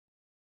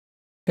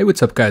Hey,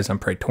 what's up guys? I'm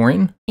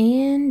Praetorian.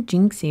 And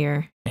Jinx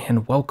here.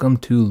 And welcome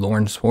to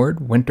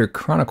Lornsword Winter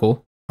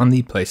Chronicle on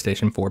the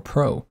PlayStation 4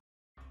 Pro.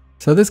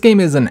 So this game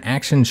is an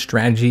action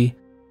strategy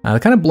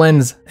that kind of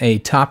blends a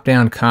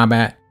top-down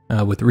combat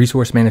with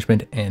resource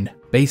management and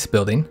base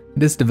building.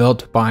 It is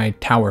developed by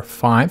Tower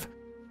 5.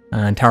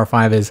 And Tower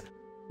 5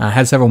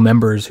 has several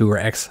members who are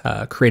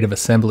ex-Creative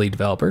Assembly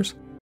developers.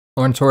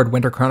 Lornsword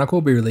Winter Chronicle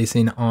will be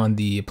releasing on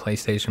the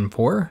PlayStation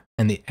 4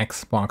 and the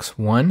Xbox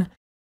One.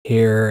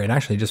 Here, it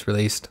actually just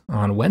released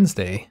on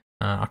Wednesday,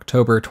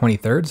 October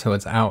 23rd, so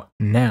it's out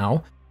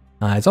now.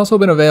 It's also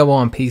been available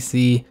on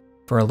PC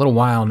for a little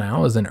while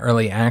now as an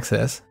early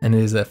access, and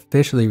it is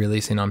officially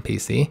releasing on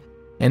PC.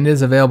 And it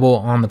is available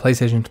on the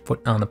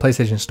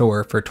PlayStation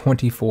Store for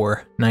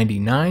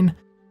 $24.99.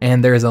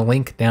 And there is a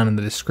link down in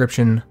the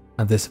description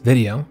of this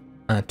video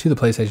to the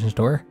PlayStation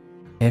Store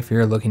if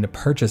you're looking to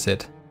purchase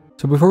it.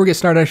 So before we get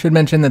started, I should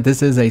mention that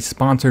this is a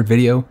sponsored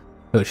video,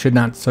 so it should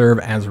not serve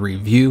as a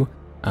review.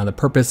 The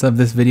purpose of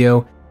this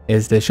video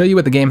is to show you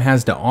what the game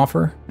has to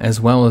offer, as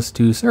well as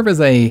to serve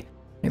as a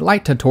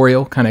light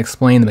tutorial, kind of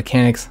explain the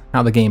mechanics,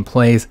 how the game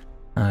plays,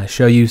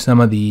 show you some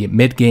of the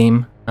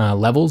mid-game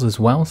levels as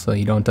well, so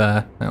you don't,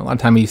 a lot of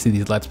time when you see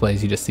these Let's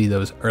Plays, you just see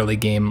those early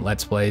game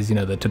Let's Plays, you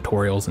know, the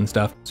tutorials and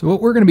stuff. So what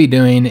we're going to be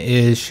doing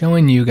is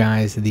showing you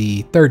guys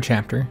the third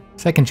chapter,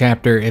 second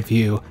chapter if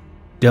you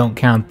don't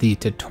count the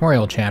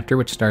tutorial chapter,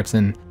 which starts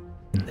in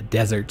the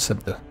deserts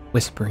of the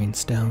Whispering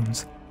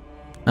Stones.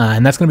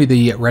 And that's going to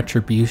be the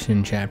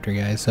Retribution chapter,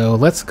 guys. So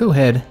let's go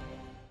ahead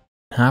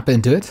and hop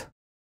into it.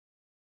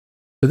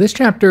 So this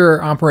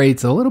chapter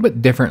operates a little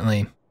bit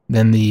differently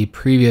than the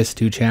previous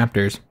two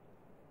chapters.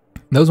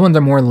 Those ones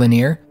are more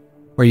linear,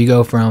 where you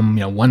go from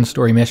one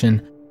story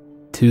mission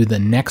to the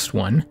next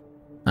one.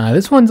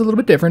 This one's a little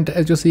bit different.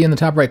 As you'll see in the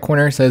top right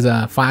corner, it says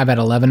 5 out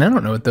of 11. I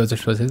don't know what those are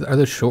supposed to be. Are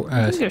those short?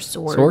 These are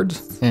swords.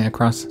 Swords? Yeah,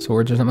 cross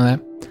swords or something like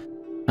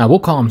that. We'll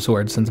call them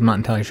swords since I'm not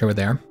entirely sure what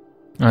they are.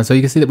 So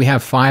you can see that we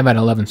have 5 out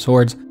of 11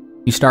 swords.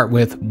 You start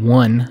with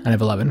 1 out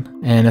of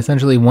 11, and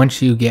essentially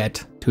once you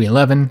get to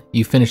 11,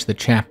 you finish the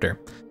chapter.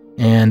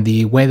 And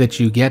the way that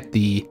you get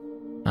the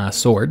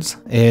swords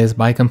is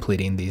by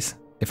completing these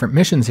different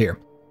missions here.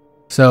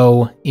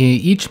 So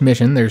each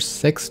mission, there's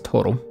 6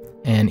 total,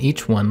 and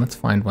each one, let's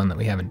find one that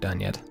we haven't done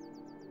yet.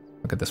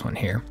 Look at this one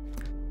here.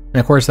 And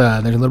of course,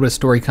 there's a little bit of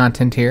story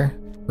content here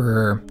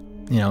for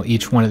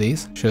each one of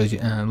these. Shows you,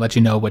 lets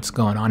you know what's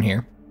going on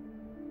here.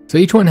 So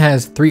each one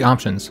has 3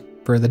 options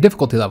for the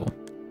difficulty level,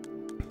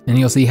 and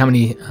you'll see how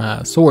many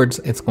swords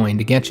it's going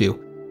to get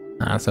you.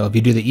 So if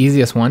you do the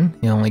easiest one,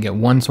 you'll only get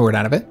 1 sword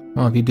out of it.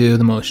 Well, if you do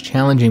the most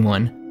challenging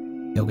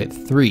one, you'll get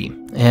 3.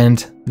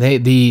 And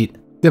the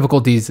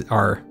difficulties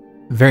are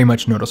very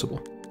much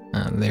noticeable.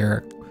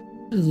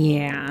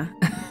 Yeah.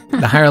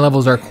 The higher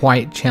levels are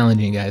quite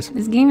challenging, guys.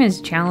 This game is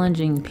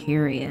challenging,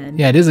 period.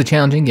 Yeah, it is a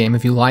challenging game.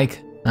 If you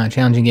like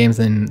challenging games,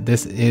 then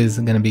this is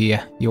going to be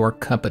your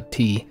cup of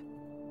tea.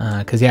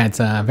 Because yeah, it's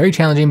very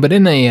challenging, but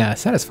in a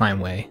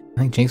satisfying way. I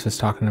think Jinx was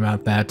talking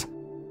about that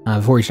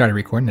before we started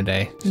recording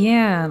today.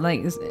 Yeah,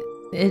 like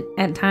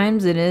at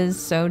times it is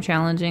so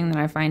challenging that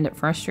I find it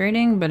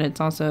frustrating, but it's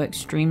also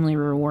extremely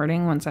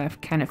rewarding once I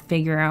kind of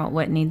figure out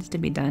what needs to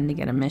be done to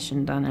get a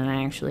mission done and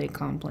I actually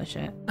accomplish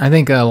it. I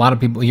think a lot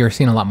of people, you're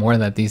seeing a lot more of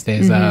that these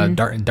days.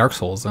 Dark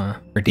Souls, or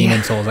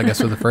Demon Souls, I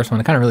guess was the first one.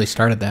 It kind of really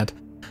started that,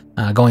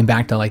 going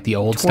back to like the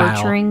old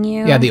Torturing style.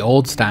 you? Yeah, the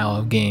old style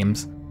of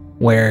games,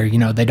 where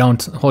they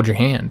don't hold your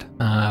hand,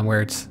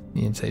 where it's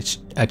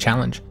a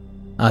challenge.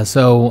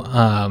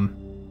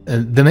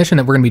 The mission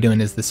that we're gonna be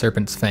doing is the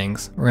Serpent's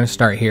Fangs. We're gonna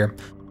start here,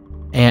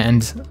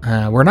 and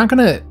we're not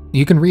gonna.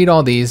 You can read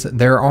all these.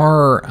 There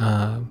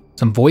are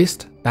some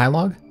voiced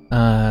dialogue,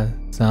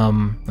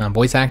 some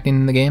voice acting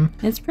in the game.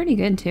 It's pretty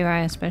good too. I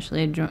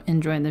especially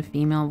enjoy the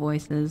female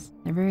voices.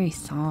 They're very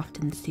soft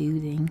and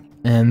soothing.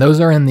 And those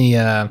are in the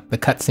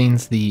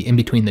cutscenes, the in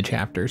between the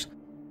chapters.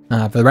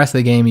 For the rest of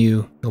the game,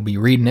 you'll be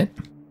reading it.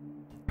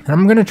 And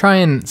I'm going to try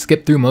and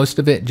skip through most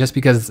of it just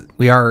because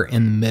we are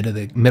in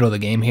the middle of the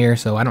game here,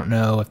 so I don't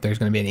know if there's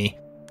going to be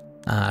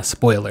any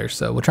spoilers,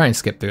 so we'll try and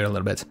skip through it a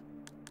little bit.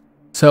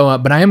 So,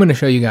 but I am going to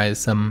show you guys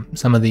some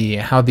of the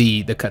how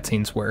the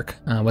cutscenes work,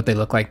 what they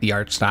look like, the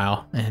art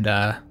style, and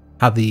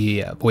how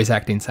the voice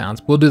acting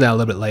sounds. We'll do that a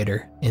little bit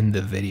later in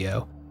the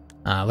video.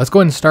 Let's go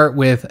ahead and start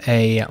with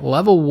a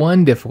level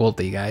 1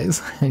 difficulty,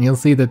 guys, and you'll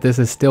see that this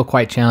is still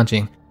quite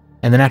challenging.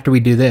 And then after we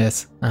do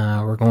this,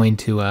 we're going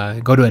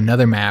to go to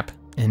another map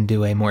and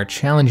do a more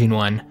challenging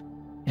one,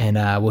 and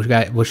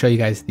we'll show you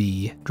guys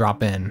the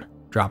drop-in,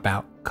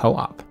 drop-out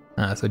co-op.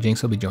 So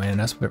Jinx will be joining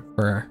us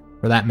for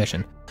that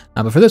mission.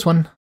 But for this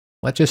one,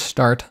 let's just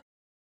start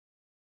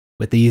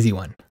with the easy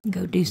one.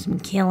 Go do some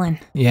killing.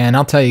 Yeah, and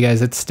I'll tell you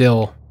guys, it's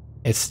still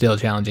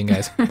challenging,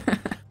 guys.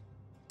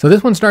 So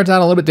this one starts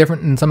out a little bit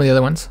different than some of the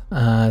other ones.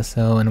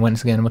 And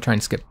once again, we'll try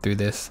and skip through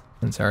this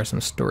since there are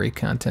some story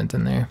content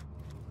in there.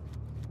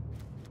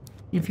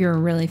 If you're a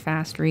really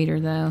fast reader,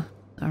 though,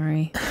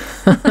 sorry.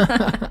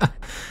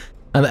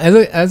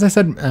 As I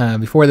said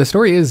before, the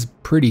story is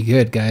pretty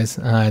good, guys.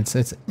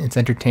 It's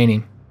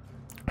entertaining.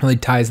 Really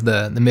ties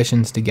the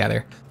missions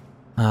together.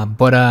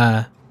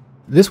 But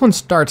this one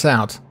starts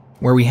out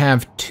where we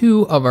have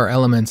 2 of our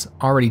elements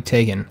already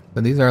taken.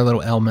 So these are our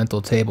little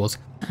elemental tables.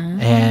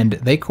 And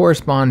they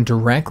correspond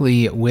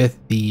directly with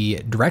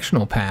the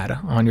directional pad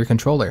on your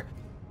controller.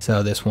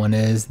 So this one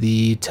is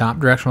the top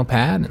directional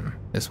pad, and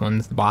this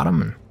one's the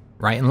bottom, and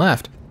right and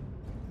left.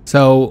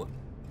 So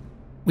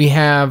we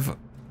have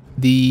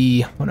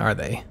the, what are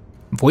they?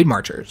 Void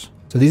Marchers.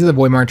 So these are the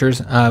Void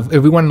Marchers.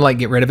 If we wanted to like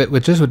get rid of it,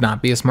 which this would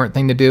not be a smart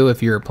thing to do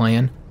if you were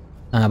playing,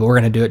 but we're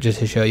gonna do it just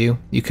to show you.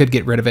 You could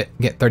get rid of it,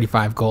 get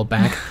 35 gold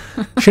back.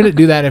 Shouldn't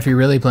do that if you're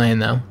really playing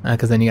though,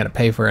 because then you gotta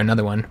pay for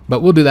another one.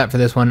 But we'll do that for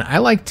this one. I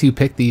like to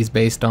pick these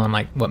based on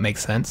like what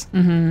makes sense.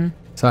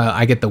 So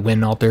I get the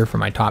wind altar for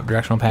my top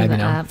directional pad, you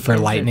know, for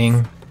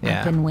lightning.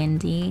 Up and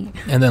windy.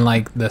 And then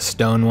like the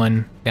stone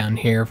one down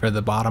here for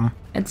the bottom.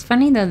 It's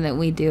funny though that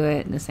we do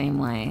it the same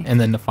way.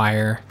 And then the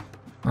fire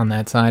on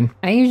that side.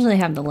 I usually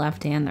have the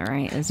left and the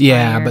right as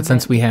yeah, fire, but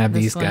since we have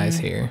these guys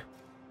here.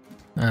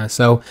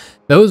 So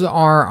those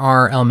are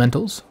our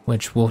elementals,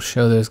 which we'll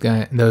show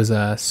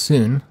those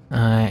soon.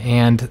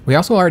 And we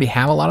also already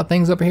have a lot of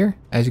things over here.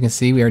 As you can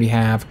see, we already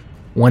have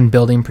 1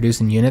 building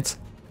producing units.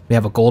 We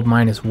have a gold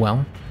mine as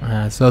well.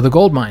 So the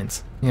gold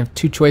mines, you have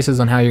 2 choices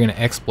on how you're going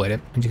to exploit it.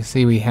 As you can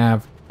see, we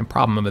have a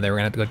problem over there we're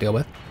going to have to go deal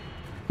with.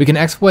 We can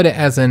exploit it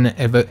as an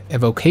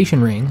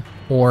evocation ring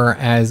or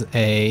as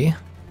a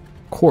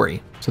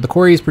quarry. So the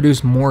quarries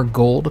produce more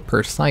gold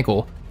per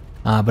cycle,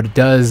 but it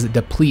does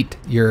deplete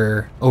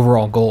your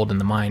overall gold in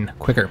the mine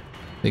quicker.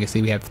 So you can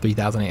see we have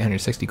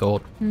 3,860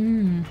 gold.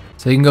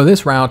 So you can go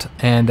this route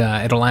and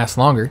it'll last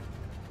longer,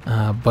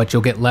 but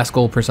you'll get less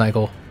gold per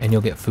cycle and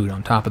you'll get food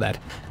on top of that.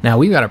 Now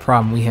we've got a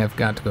problem we have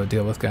got to go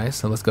deal with, guys.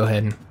 So let's go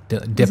ahead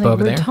and dip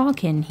over there. We're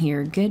talking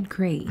here, good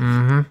grief.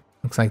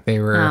 Looks like they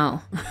were,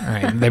 all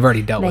right, they've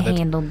already dealt with it. They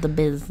handled the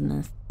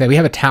business. Yeah, we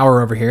have a tower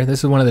over here.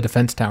 This is one of the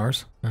defense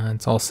towers.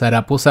 It's all set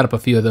up. We'll set up a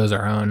few of those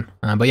our own.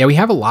 But yeah, we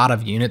have a lot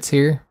of units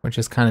here, which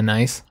is kind of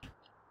nice.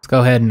 Let's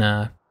go ahead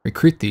and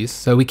recruit these.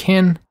 So we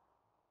can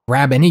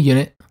grab any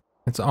unit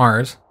that's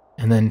ours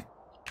and then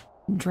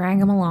drag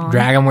them along.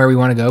 Drag them where we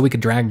want to go. We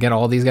could get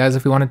all these guys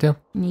if we wanted to.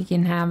 You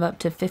can have up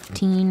to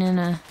 15 in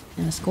a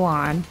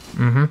squad.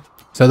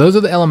 So those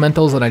are the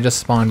elementals that I just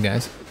spawned,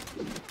 guys.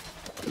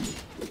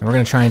 And we're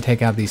going to try and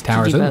take out these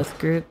towers. Did you do both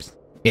groups?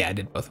 Yeah, I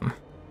did both of them.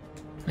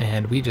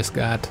 And we just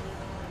got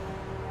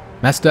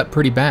messed up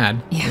pretty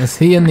bad. Yeah. Is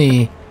he in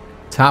the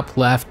top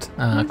left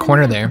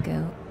corner there?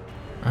 Goat.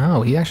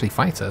 Oh, he actually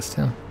fights us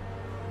too.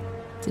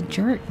 It's a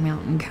jerk,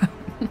 mountain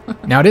goat.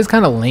 Now it is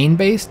kind of lane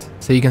based,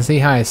 so you can see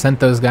how I sent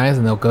those guys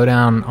and they'll go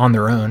down on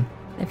their own.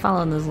 They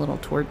follow those little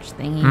torch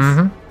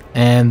thingies.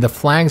 And the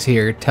flags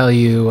here tell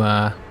you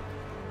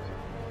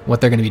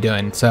what they're going to be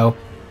doing. So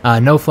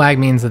no flag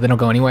means that they don't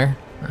go anywhere.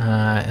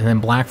 And then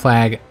black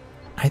flag,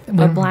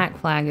 The black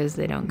flag is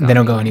they don't go. They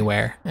don't go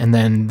anywhere. And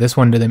then this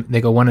one,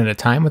 they go one at a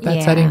time with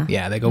that setting?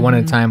 Yeah, they go one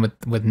at a time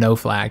with no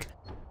flag.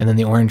 And then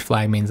the orange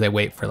flag means they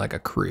wait for like a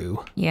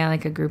crew. Yeah,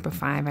 like a group of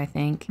 5, I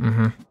think.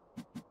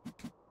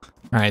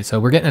 All right, so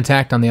we're getting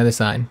attacked on the other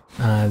side.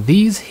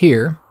 These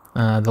here,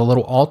 the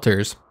little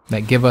altars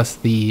that give us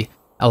the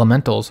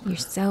elementals. You're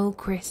so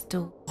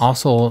crystal.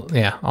 Also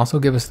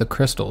give us the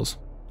crystals,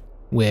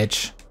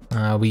 which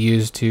we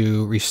use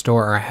to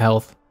restore our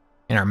health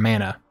and our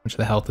mana, which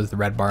the health is the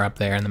red bar up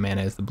there and the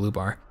mana is the blue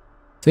bar.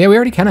 So yeah, we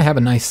already kind of have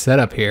a nice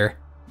setup here.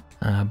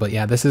 But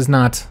yeah, this is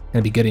not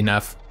gonna be good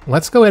enough.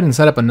 Let's go ahead and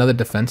set up another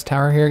defense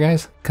tower here,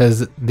 guys,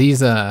 because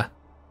these guys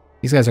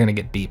are gonna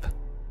get deep.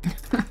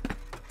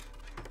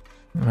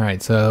 All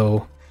right,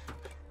 so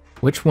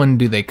which one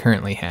do they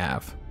currently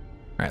have?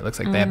 All right, looks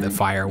like they have the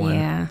fire one.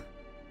 Yeah.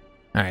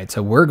 All right,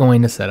 so we're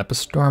going to set up a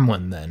storm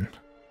one then.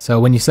 So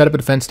when you set up a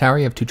defense tower,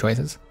 you have 2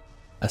 choices: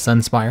 a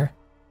sun spire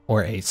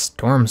or a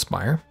storm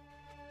spire.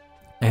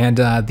 And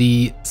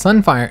the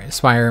sun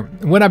spire,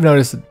 what I've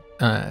noticed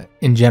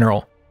in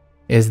general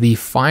is the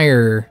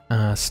fire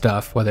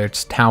stuff, whether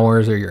it's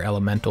towers or your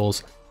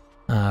elementals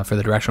for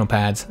the directional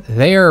pads,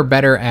 they are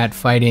better at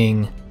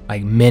fighting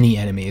like many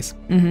enemies.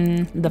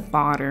 The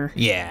fodder.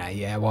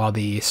 Yeah, while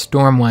the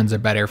storm ones are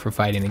better for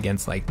fighting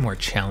against like more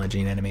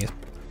challenging enemies.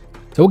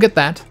 So we'll get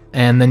that,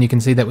 and then you can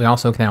see that we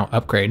also can now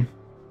upgrade.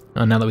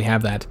 Now that we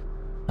have that,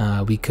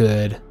 we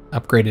could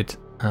upgrade it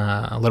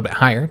a little bit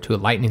higher to a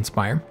lightning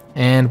spire,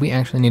 and we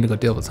actually need to go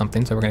deal with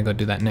something, so we're gonna go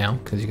do that now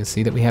because you can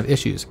see that we have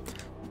issues.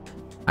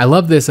 I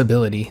love this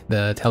ability,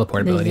 the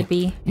teleport ability.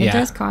 Zippy. It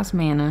does cost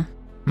mana.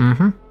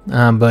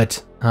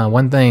 But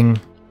one thing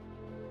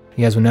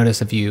you guys will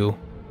notice if you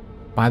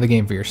buy the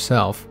game for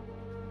yourself,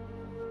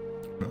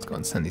 let's go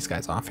and send these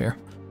guys off here,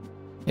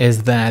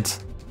 is that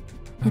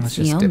let's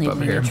just dip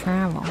over here.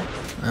 Travel.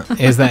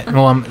 Is that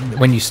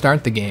when you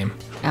start the game,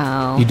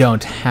 you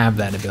don't have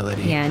that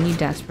ability. Yeah, and you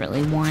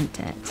desperately want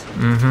it.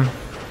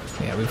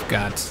 Yeah, we're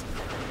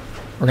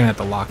gonna have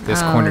to lock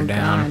this corner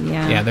down.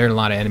 God, yeah, there are a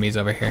lot of enemies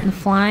over here. And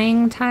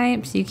flying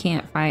types, you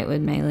can't fight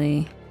with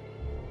melee.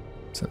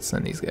 So let's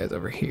send these guys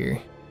over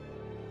here.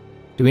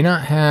 Do we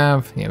not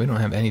have? Yeah, we don't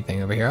have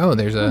anything over here. Oh,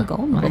 there's a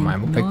gold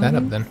mine. We'll pick that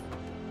up then.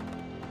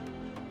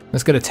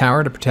 let's get a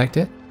tower to protect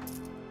it.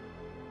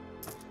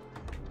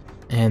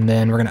 And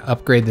then we're gonna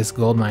upgrade this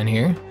gold mine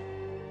here.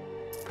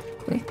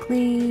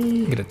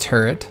 Quickly. Get a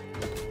turret.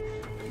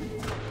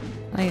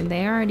 Like,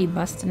 they already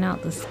busting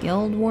out the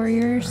skilled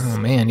warriors. Oh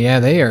man, yeah,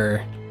 they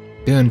are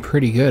doing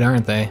pretty good,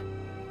 aren't they?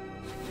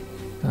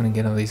 Trying to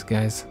get all these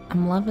guys.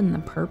 I'm loving the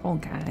purple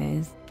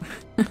guys.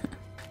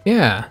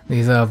 Yeah,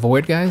 these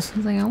void guys. I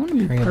was like, I want to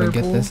be Hurry purple. up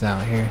and get this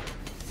out here.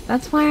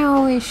 That's why I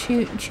always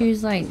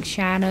choose like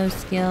shadow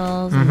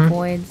skills and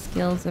void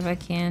skills if I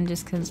can,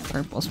 just because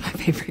purple's my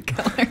favorite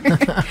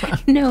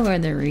color. No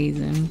other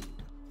reason.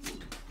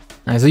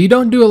 So you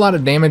don't do a lot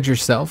of damage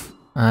yourself.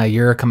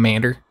 You're a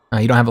commander.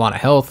 You don't have a lot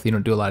of health. You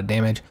don't do a lot of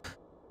damage.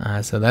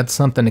 So that's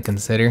something to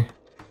consider.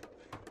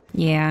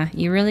 Yeah,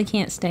 you really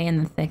can't stay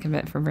in the thick of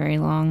it for very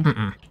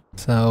long.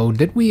 So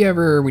did we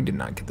ever? We did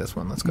not get this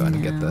one. Let's go ahead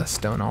and get the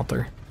stone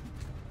altar.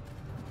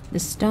 The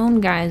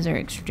stone guys are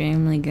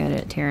extremely good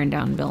at tearing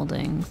down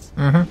buildings.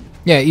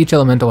 Yeah, each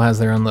elemental has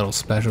their own little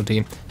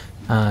specialty.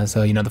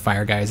 So, you know, the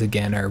fire guys,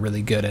 again, are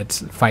really good at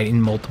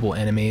fighting multiple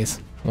enemies,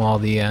 while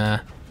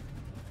the,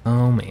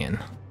 oh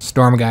man,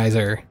 storm guys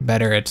are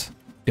better at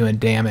doing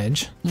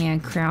damage. Yeah,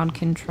 crowd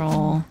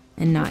control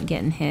and not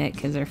getting hit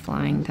because they're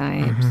flying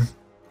types.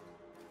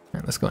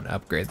 Right, let's go and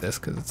upgrade this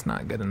because it's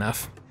not good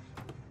enough.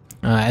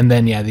 And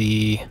then, yeah,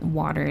 the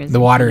water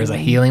is a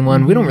healing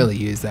one. We don't really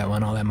use that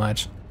one all that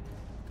much.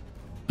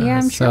 Yeah,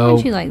 I'm sure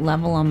once you like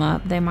level them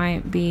up, they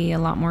might be a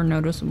lot more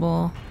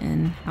noticeable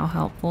in how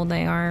helpful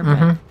they are,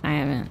 but I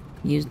haven't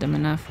used them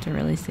enough to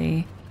really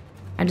see.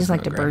 I just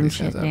like to burn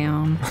shit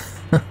down.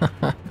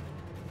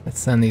 Let's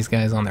send these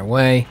guys on their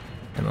way,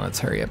 and let's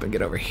hurry up and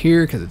get over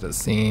here because it does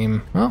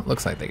seem, well,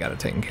 looks like they got it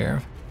taken care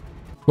of.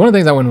 One of the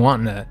things I wouldn't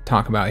want to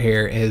talk about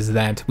here is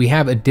that we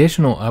have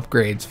additional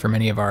upgrades for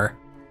many of our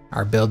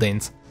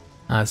buildings.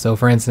 So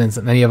for instance,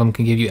 many of them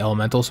can give you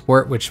elemental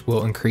support, which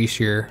will increase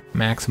your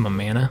maximum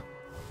mana.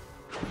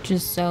 Which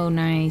is so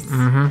nice,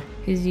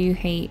 because you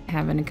hate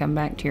having to come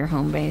back to your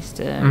home base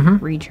to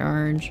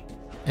recharge.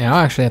 Yeah, I'll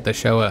actually have to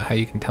show how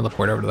you can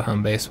teleport over to the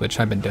home base, which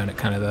I've been doing it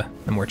kind of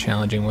the more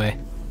challenging way,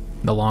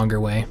 the longer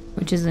way.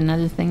 Which is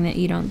another thing that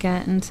you don't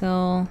get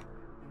until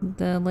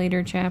the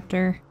later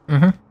chapter.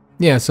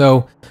 Yeah,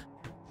 so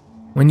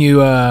when you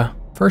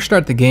first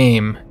start the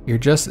game, you're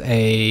just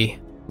a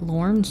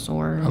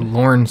Lornsword. A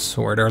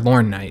Lornsword, or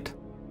Lorn Knight.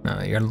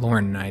 No, you're a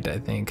Lorn Knight, I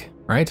think,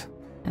 right?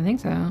 I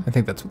think so. I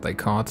think that's what they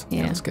call it.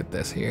 Yeah. Let's get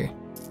this here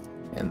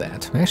and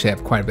that. We actually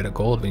have quite a bit of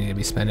gold we need to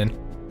be spending.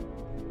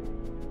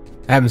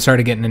 I haven't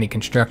started getting any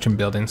construction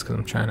buildings because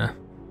I'm trying to...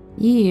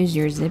 You use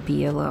your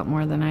zippy a lot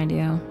more than I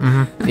do.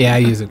 Yeah, I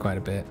use it quite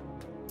a bit.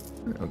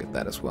 I'll get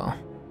that as well.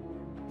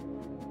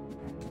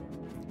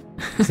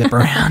 Zip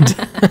around.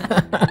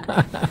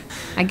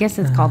 I guess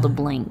it's called a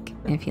blink.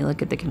 If you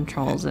look at the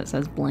controls, it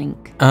says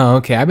blink. Oh,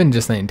 okay. I've been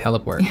just saying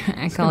teleport.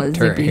 I call it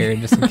turret zippy. Here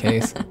just in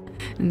case.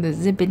 The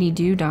zippity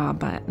doodah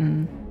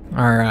button.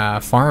 Our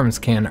farms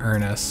can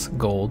earn us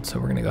gold, so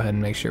we're gonna go ahead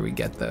and make sure we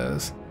get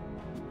those.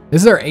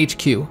 This is our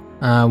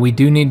HQ. We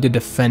do need to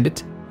defend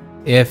it.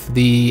 If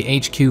the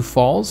HQ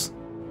falls,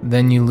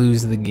 then you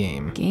lose the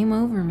game. Game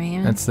over,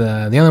 man. That's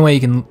the only way you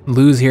can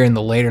lose here in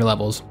the later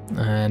levels.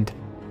 And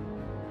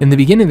in the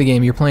beginning of the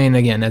game, you're playing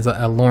again as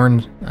a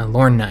Lorn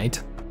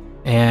Knight,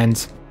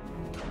 and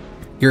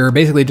you're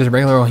basically just a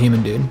regular old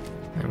human dude.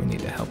 And we need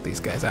to help these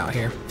guys out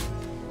here.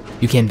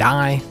 You can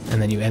die,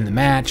 and then you end the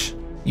match.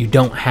 You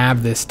don't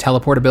have this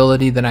teleport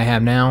ability that I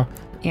have now.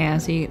 Yeah,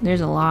 so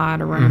there's a lot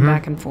of running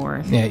back and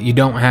forth. Yeah, you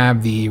don't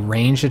have the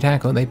ranged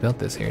attack. Oh, they built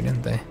this here,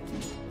 didn't they?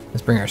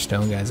 Let's bring our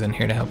stone guys in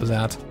here to help us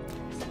out.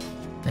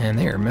 And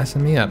they are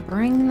messing me up.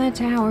 Bring the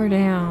tower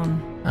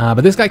down.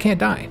 But this guy can't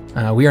die.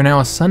 We are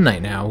now a Sun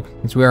Knight now,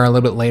 since we are a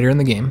little bit later in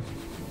the game.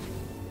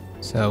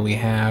 So we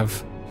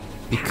have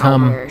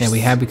become,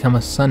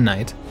 a Sun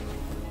Knight.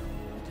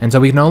 And so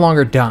we can no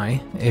longer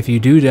die. If you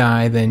do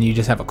die, then you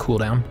just have a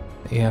cooldown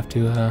that you have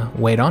to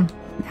wait on.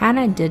 That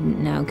I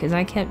didn't know, because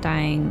I kept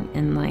dying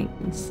in, like,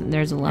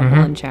 there's a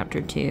level in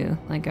chapter 2,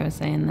 like I was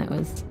saying, that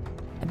was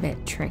a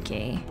bit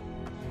tricky.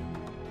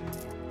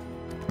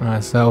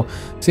 So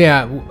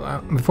yeah,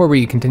 before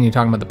we continue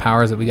talking about the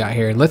powers that we got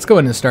here, let's go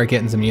ahead and start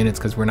getting some units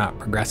because we're not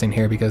progressing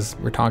here because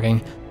we're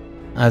talking.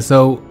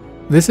 So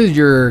this is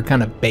your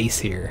kind of base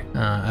here,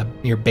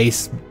 your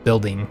base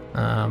building.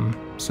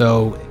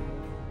 So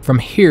from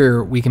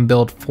here, we can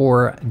build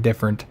 4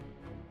 different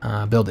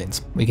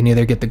buildings. We can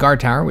either get the guard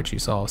tower, which you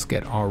saw us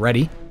get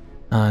already,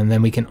 and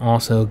then we can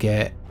also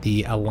get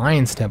the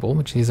Alliance Temple,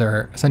 which these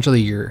are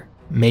essentially your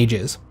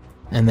mages.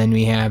 And then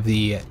we have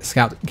the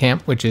scout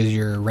camp, which is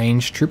your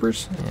ranged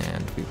troopers,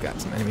 and we've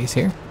got some enemies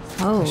here.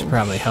 Oh, I should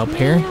probably help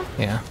here.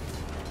 Yeah,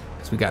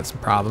 because we got some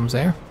problems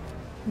there.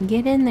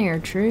 Get in there,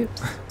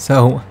 troops.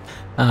 So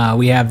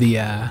we have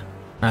the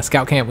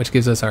scout camp, which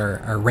gives us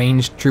our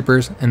ranged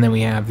troopers, and then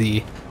we have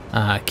the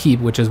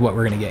keep, which is what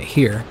we're gonna get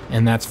here,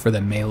 and that's for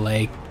the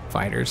melee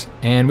fighters.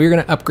 And we're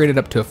gonna upgrade it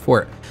up to a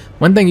fort.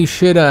 One thing you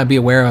should be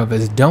aware of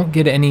is don't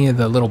get any of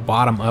the little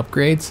bottom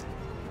upgrades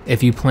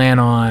if you plan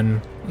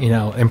on you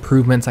know,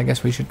 improvements, I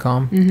guess we should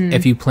call them,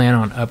 if you plan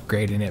on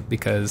upgrading it,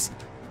 because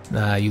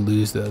you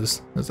lose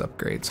those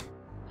upgrades.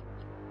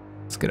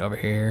 Let's get over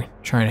here,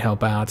 trying to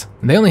help out.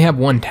 And they only have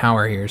one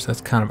tower here, so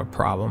that's kind of a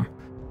problem.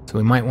 So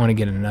we might want to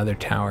get another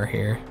tower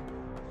here.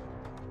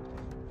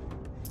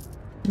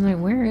 I'm like,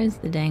 where is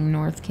the dang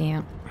north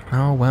camp?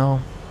 Oh,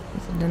 well.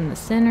 Is it in the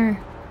center?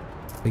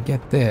 If we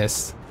get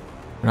this,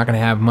 we're not going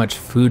to have much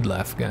food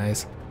left,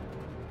 guys.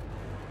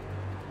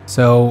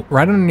 So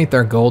right underneath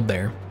our gold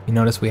there, you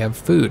notice we have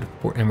food,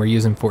 and we're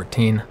using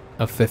 14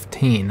 of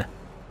 15.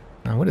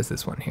 What is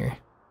this one here?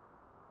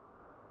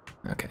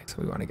 Okay, so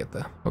we want to get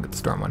we'll get the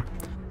storm one.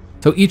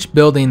 So each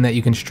building that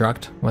you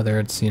construct, whether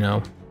it's, you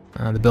know,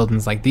 the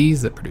buildings like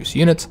these that produce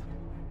units,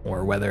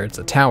 or whether it's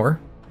a tower,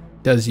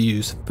 does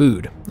use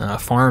food.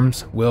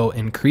 Farms will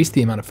increase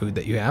the amount of food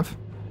that you have.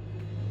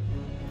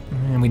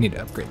 And we need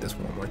to upgrade this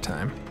one more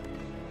time.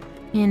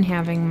 And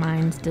having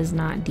mines does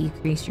not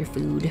decrease your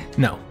food.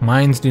 No,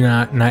 mines do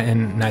not,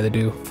 and neither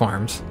do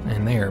farms.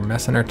 And they are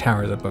messing our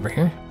towers up over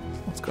here.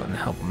 Let's go ahead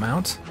and help them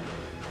out.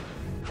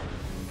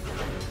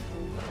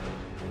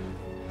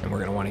 And we're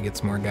going to want to get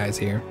some more guys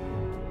here.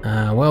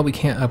 Well, we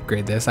can't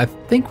upgrade this. I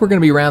think we're going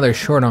to be rather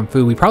short on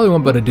food. We probably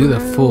won't be able to do the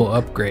full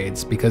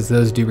upgrades because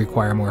those do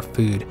require more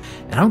food.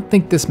 And I don't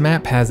think this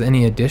map has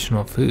any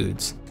additional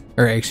foods.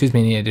 Or, excuse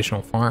me, any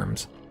additional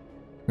farms.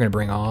 We're going to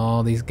bring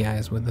all these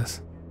guys with us.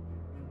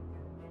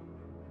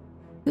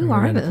 Who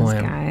are those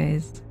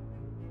guys?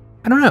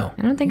 I don't know.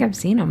 I don't think I've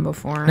seen them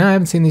before. No, I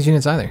haven't seen these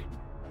units either.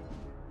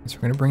 So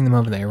we're going to bring them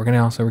over there. We're going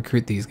to also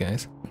recruit these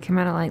guys. They come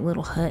out of like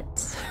little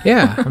huts.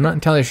 Yeah, I'm not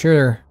entirely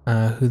sure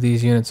who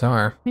these units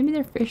are. Maybe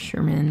they're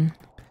fishermen.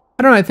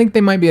 I don't know. I think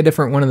they might be a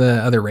different one of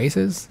the other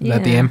races. Yeah.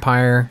 That the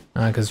Empire,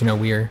 because, you know,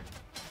 we're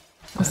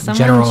Well,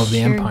 general of the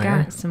sure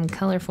Empire. Got some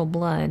colorful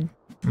blood.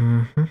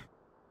 Mm-hmm. All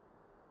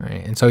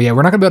right, and so, yeah,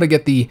 we're not going to be able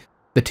to get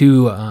the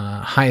two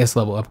highest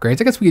level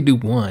upgrades. I guess we could do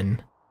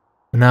one.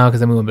 No, because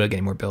then we won't be able to get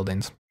any more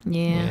buildings.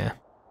 Yeah.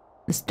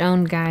 The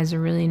stone guys are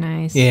really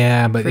nice.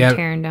 Yeah, but for yeah,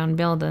 tearing down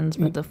buildings,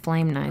 but the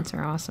flame knights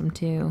are awesome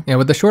too. Yeah,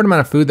 with the short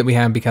amount of food that we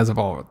have because of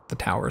all the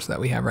towers that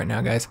we have right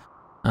now, guys,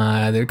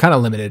 they're kind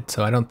of limited,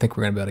 so I don't think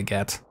we're going to be able to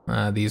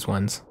get these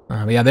ones.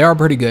 But yeah, they are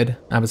pretty good.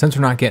 But since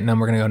we're not getting them,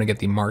 we're going to go and get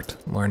the marked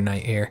Lorn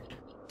Knight here.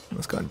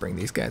 Let's go ahead and bring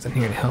these guys in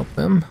here to help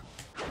them.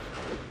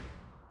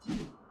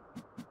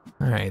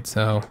 All right,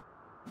 so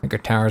I think our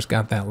tower's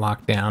got that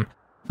locked down.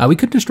 We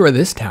could destroy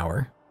this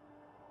tower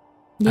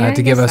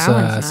to give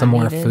us some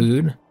more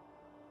food.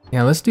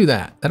 Yeah, let's do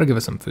that. That'll give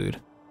us some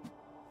food.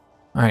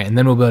 All right, and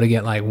then we'll be able to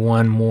get like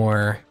one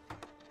more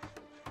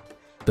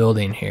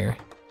building here.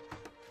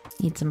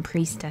 Need some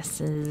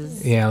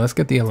priestesses. Yeah, let's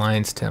get the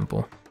Alliance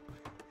Temple.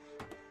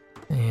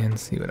 And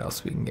see what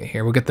else we can get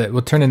here.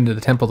 We'll turn into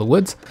the Temple of the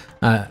Woods,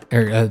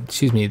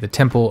 excuse me, the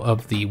Temple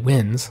of the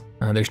Winds.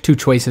 There's two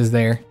choices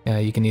there.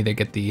 You can either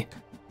get the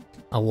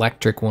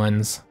electric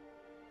ones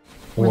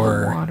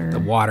or the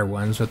water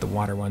ones, but the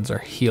water ones are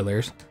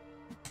healers.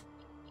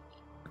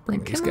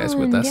 Bring these guys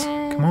with us.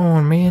 Guys. Come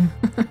on, man.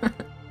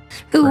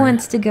 Who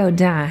wants to go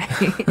die?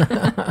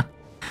 All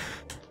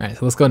right,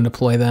 so let's go and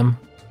deploy them.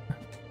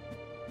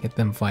 Get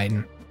them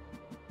fighting.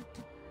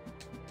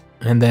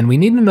 And then we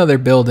need another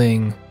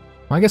building.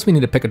 Well, I guess we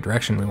need to pick a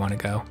direction we want to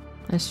go.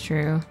 That's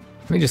true.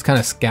 Let me just kind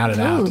of scout it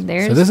out. So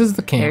There's this is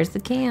the camp. There's the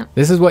camp.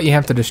 This is what you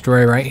have to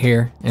destroy right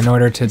here in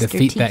order to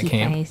defeat that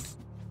camp. Face.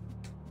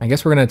 I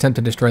guess we're going to attempt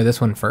to destroy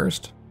this one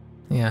first.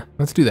 Yeah,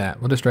 let's do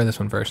that. We'll destroy this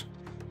one first.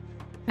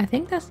 I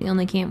think that's the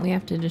only camp we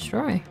have to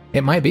destroy.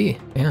 It might be,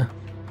 yeah.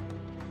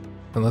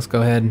 But let's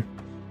go ahead and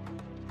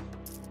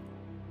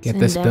get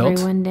this built. Send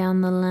everyone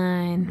down the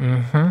line.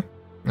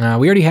 Mm-hmm.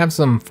 We already have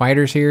some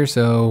fighters here,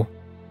 so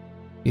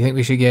you think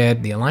we should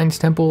get the Alliance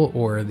Temple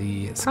or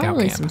the Scout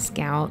Probably Camp? some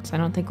scouts. I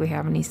don't think we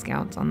have any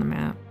scouts on the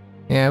map.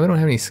 Yeah, we don't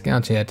have any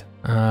scouts yet.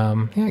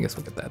 Yeah, I guess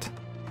we'll get that.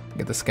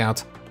 Get the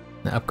scouts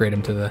and upgrade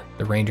them to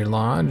the Ranger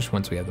Lodge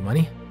once we have the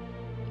money.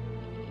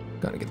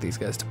 Gotta get these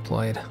guys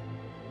deployed.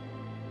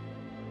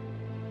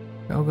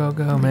 Go, go,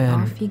 go,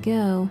 man. Off you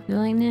go. You're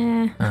like,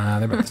 nah.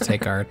 They're about to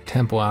take our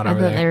temple out over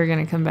I thought there. they were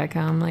going to come back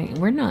home. Like,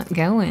 we're not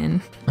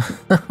going.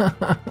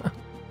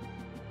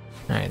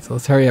 Alright, so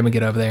let's hurry up and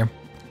get over there.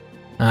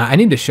 I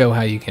need to show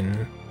how you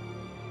can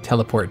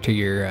teleport to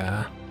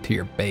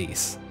your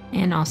base.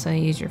 And also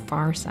use your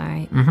far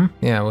sight.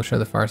 Yeah, we'll show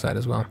the far side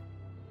as well.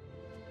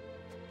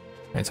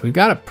 Alright, so we've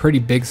got a pretty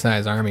big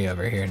size army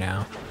over here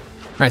now.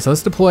 Alright, so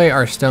let's deploy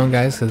our stone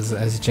guys, because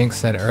as Jinx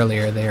said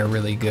earlier, they are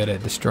really good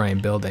at destroying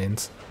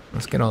buildings.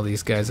 Let's get all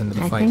these guys into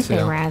the fight too. I think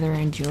they rather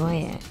enjoy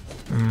it.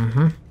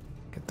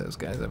 Get those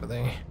guys over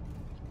there.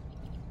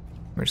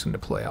 We're just gonna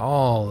deploy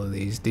all of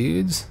these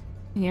dudes.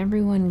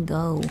 Everyone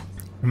go.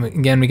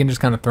 Again, we can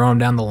just kind of throw them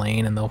down the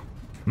lane and they'll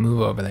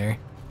move over there.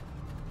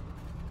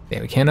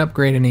 Yeah, we can't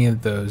upgrade any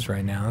of those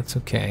right now. That's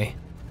okay.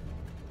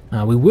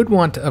 We would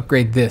want to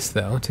upgrade this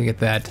though to get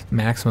that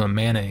maximum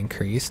mana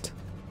increased.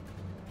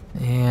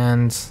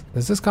 And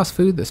does this cost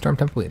food? The Storm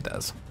Temple? It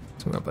does.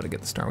 So we're about to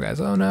get the Storm guys.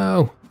 Oh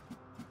no!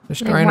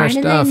 Destroying our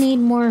stuff. Why do they need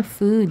more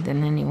food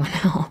than anyone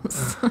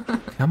else?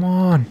 Come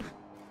on.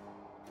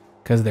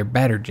 Because they're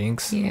better,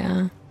 Jinx.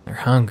 Yeah. They're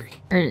hungry.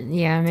 Or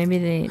yeah, maybe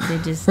they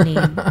just need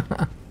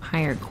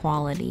higher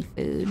quality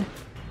food.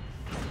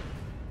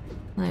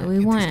 Like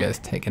we want these guys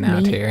taken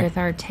out here with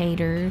our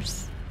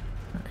taters.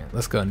 All right,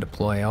 let's go and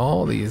deploy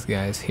all these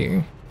guys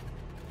here.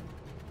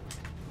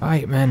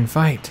 Fight, men,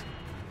 fight.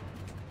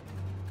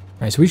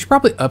 All right, so we should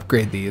probably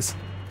upgrade these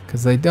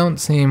because they don't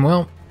seem,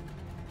 well,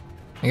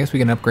 I guess we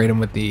can upgrade them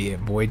with the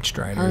Void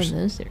Striders. Oh,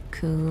 those are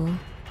cool.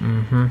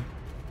 Mm-hmm.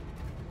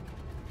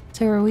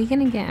 So are we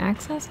gonna get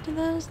access to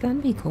those?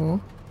 That'd be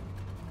cool.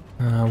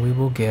 We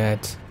will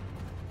get,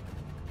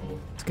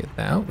 let's get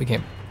that. Oh, we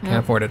can't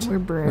afford it. We're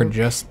broke. We're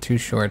just too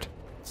short.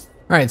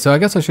 All right, so I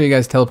guess I'll show you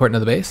guys teleporting to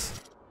the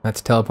base.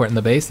 That's teleporting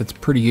the base. That's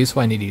pretty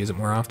useful. I need to use it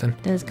more often.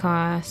 It does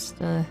cost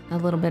a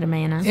little bit of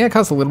mana. Yeah, it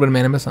costs a little bit of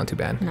mana, but it's not too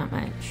bad. Not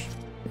much.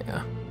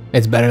 Yeah,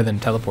 it's better than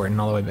teleporting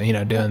all the way, you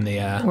know, doing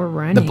the or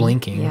running. the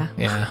blinking.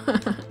 Yeah. All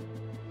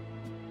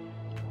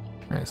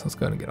right, so let's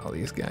go ahead and get all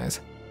these guys.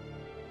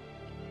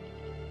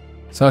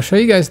 So I'll show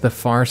you guys the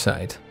far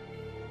side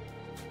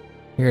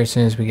here as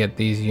soon as we get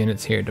these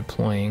units here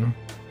deploying.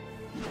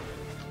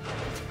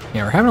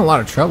 Yeah, we're having a lot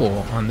of trouble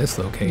on this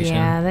location.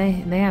 Yeah,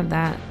 they have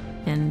that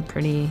in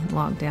pretty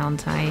locked down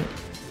tight.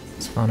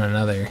 Spawn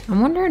another.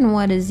 I'm wondering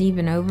what is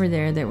even over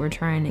there that we're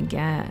trying to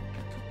get.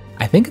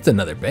 I think it's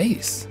another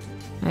base.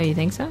 Oh, you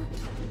think so?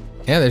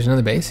 Yeah, there's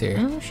another base here.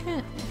 Oh,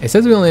 shit. It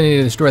says we only need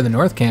to destroy the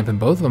north camp, and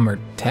both of them are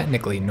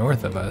technically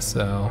north of us,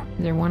 so...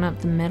 Is there one up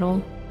the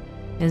middle?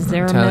 Is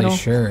there I'm a not middle?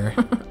 entirely sure.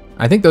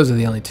 I think those are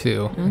the only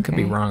two. I could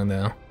be Okay. wrong,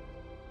 though.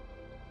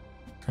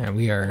 Alright,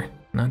 we are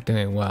not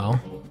doing well.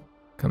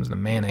 Comes the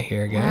mana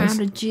here, We're guys.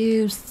 out of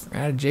juice. We're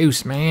out of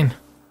juice, man.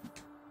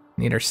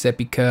 Need our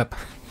sippy cup.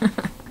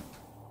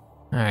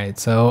 Alright,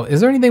 so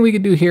is there anything we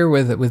could do here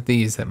with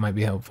these that might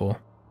be helpful?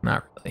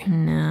 Not really.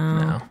 No.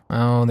 No.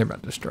 Oh, they're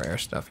about to destroy our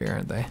stuff here,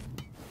 aren't they?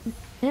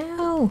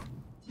 No.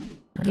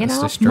 Right, Get let's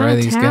off destroy my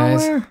these tower.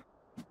 guys.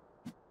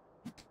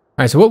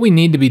 Alright, so what we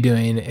need to be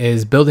doing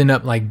is building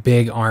up like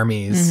big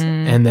armies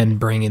and then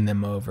bringing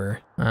them over.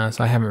 So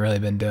I haven't really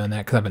been doing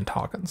that because I've been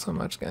talking so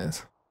much,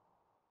 guys.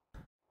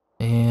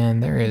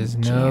 And there is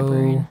no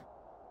Jabbering.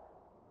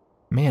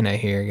 mana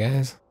here,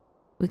 guys.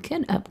 We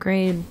could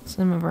upgrade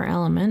some of our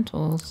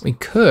elementals. We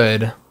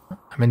could.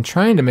 I've been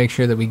trying to make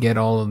sure that we get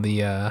all of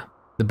the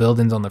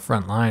buildings on the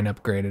front line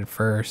upgraded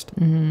first.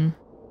 But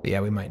yeah,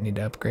 we might need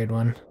to upgrade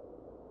one.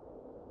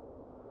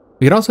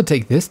 We could also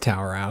take this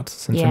tower out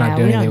since we're not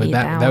doing anything with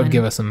that. That would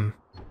give us some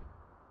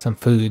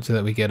food so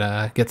that we could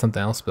get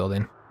something else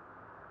building.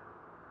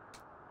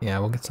 Yeah,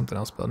 we'll get something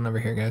else building over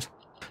here, guys.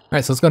 All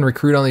right, so let's go and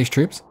recruit all these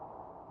troops.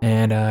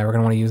 And we're going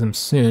to want to use them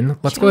soon.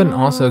 Let's go ahead and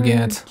also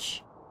get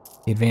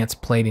the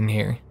advanced plating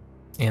here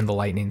and the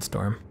lightning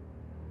storm.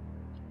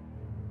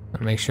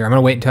 I'll make sure. I'm going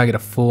to wait until I get a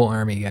full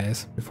army,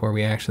 guys, before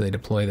we actually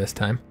deploy this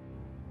time.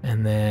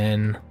 And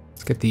then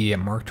let's get the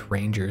marked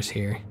rangers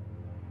here.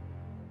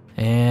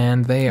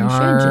 And they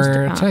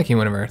are attacking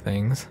one of our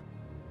things.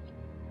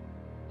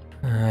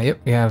 Yep,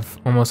 we have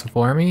almost a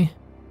full army.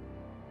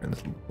 We're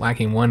just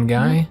lacking one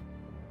guy.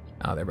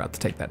 Oh, they're about to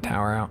take that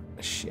tower out.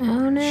 Shit.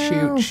 Oh,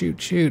 no. Shoot,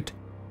 shoot, shoot.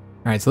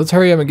 All right, so let's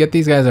hurry up and get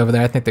these guys over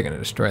there. I think they're going to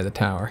destroy the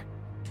tower.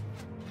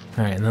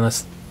 All right, and then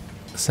let's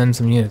send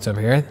some units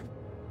over here.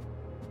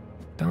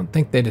 Don't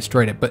think they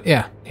destroyed it, but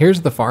yeah,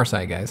 here's the far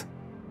side, guys.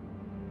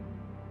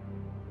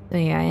 So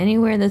yeah,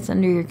 anywhere that's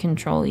under your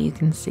control, you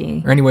can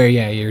see. Or anywhere,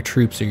 yeah, your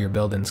troops or your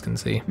buildings can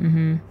see.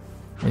 Mm-hmm.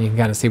 And you can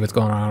kind of see what's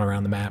going on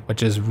around the map,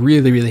 which is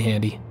really, really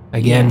handy.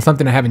 Again,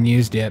 something I haven't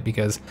used yet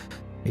because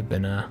we've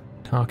been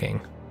talking.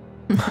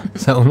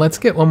 So let's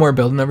get one more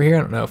building over here.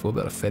 I don't know if we'll be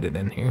able to fit it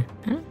in here.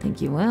 I don't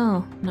think you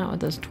will. Not with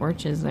those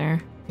torches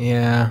there.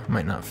 Yeah,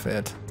 might not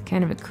fit. It's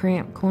kind of a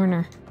cramped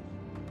corner.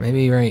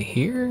 Maybe right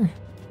here?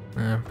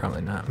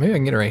 Probably not. Maybe I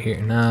can get it right here.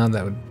 No,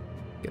 that would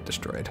get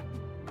destroyed.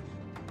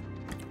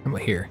 How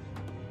about here?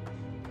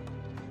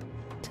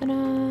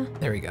 Ta-da!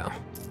 There we go.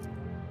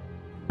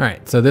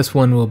 Alright, so this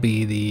one will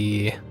be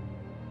the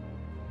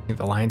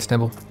Lion's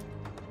Temple.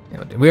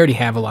 Yeah, we already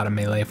have a lot of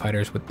melee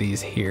fighters with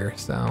these here,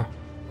 so...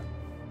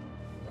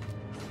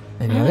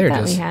 And yeah, I they're thought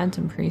just... we had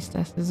some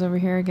priestesses over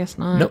here, I guess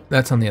not. Nope,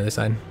 that's on the other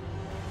side.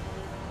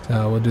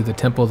 So we'll do the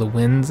Temple of the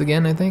Winds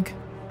again, I think.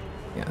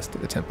 Yeah, let's do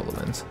the Temple of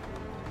the Winds.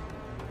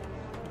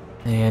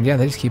 And yeah,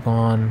 they just keep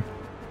on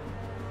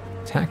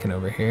attacking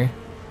over here.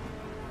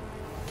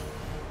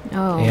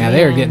 Oh, yeah, man.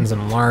 they are getting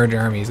some large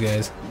armies,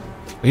 guys.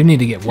 We need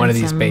to get one of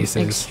these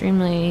bases.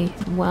 Extremely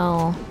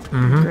well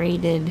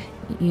graded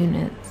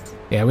units.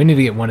 Yeah, we need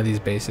to get one of these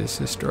bases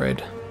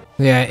destroyed.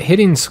 Yeah,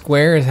 hitting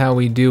square is how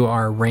we do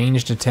our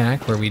ranged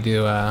attack, where we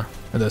do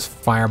those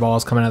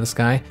fireballs coming out of the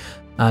sky.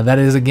 That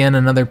is, again,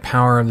 another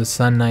power of the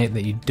Sun Knight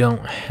that you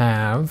don't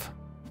have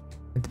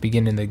at the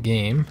beginning of the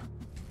game.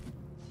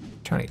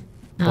 Trying to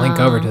blink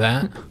over to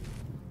that.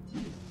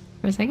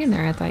 For a second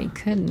there, I thought you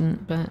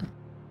couldn't, but...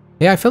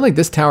 Yeah, I feel like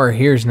this tower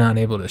here is not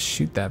able to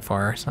shoot that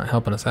far. It's not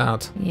helping us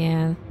out.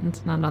 Yeah,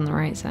 it's not on the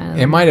right side of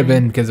It might have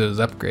been because it was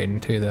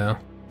upgrading too, though.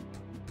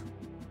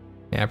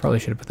 Yeah, I probably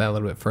should have put that a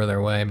little bit further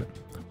away,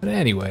 but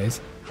anyways.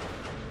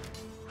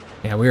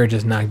 Yeah, we are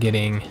just not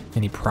getting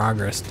any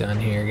progress done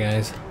here,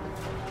 guys.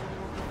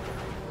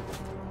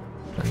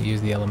 I'm gonna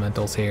use the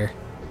elementals here.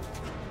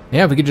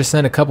 Yeah, if we could just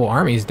send a couple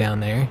armies down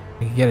there,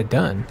 we could get it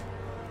done.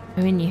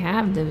 I mean, you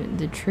have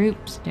the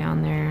troops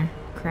down there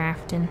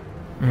crafting.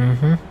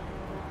 Mm-hmm.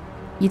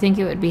 You think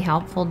it would be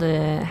helpful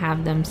to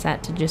have them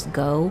set to just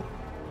go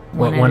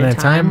one at a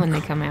time when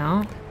they come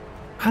out?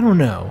 I don't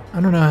know.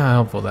 I don't know how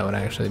helpful that would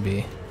actually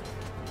be.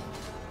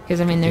 Because,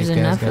 I mean, there's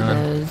enough of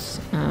those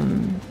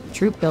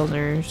troop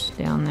builders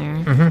down there.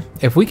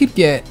 Mm-hmm. If we could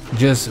get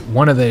just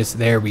one of those,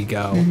 there we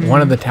go. Mm-hmm.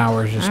 One of the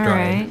towers destroyed.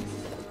 Right.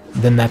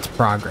 Then that's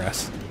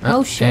progress.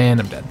 Oh, shit. And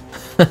I'm dead.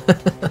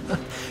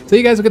 So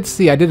you guys will get to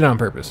see, I did it on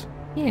purpose.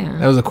 Yeah.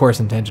 That was, of course,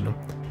 intentional.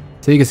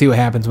 So you can see what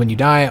happens when you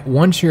die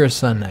once you're a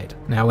Sun Knight.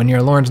 Now, when you're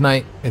a Lorns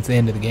Knight, it's the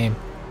end of the game.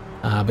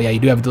 But yeah, you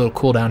do have a little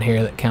cooldown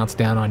here that counts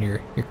down on your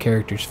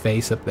character's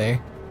face up there.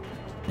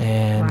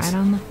 And right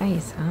on the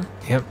face, huh?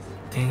 Yep.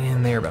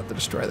 And they're about to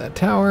destroy that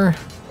tower.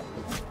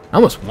 I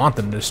almost want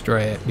them to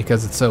destroy it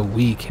because it's so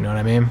weak, you know what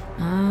I mean?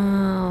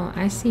 Oh,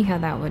 I see how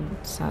that would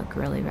suck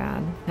really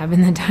bad.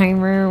 Having the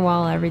timer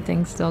while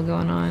everything's still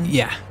going on.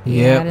 Yeah.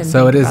 Yeah.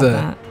 So it is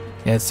a...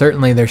 Yeah,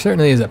 there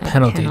certainly is a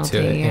penalty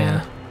to it,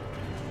 yeah.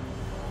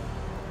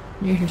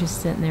 You're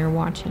just sitting there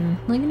watching,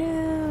 like,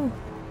 no.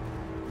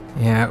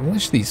 Yeah, I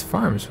wish these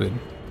farms would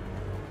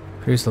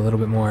produce a little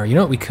bit more. You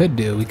know what we could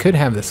do? We could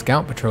have the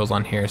scout patrols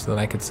on here so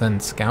that I could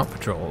send scout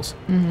patrols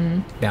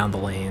down the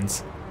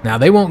lanes. Now,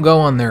 they won't go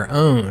on their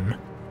own,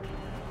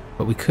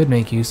 but we could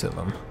make use of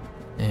them.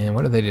 And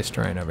what are they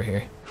destroying over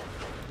here?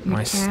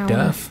 My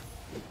stuff.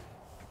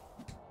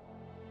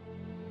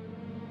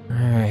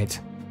 Alright.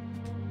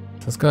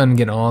 So let's go ahead and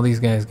get all these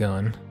guys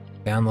going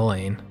down the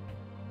lane.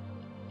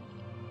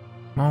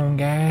 Come on,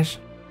 guys.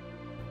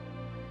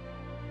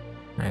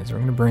 Alright, so we're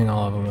going to bring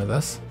all of them with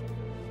us.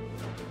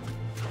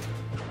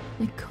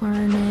 The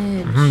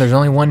carnage. There's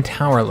only one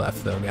tower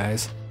left, though,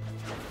 guys.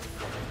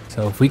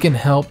 So if we can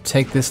help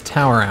take this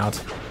tower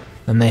out,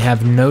 then they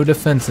have no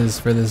defenses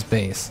for this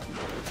base.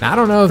 Now, I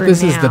don't know if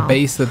this is the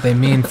base that they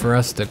mean for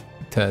us to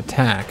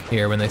attack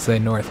here when they say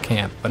North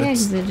Camp, but it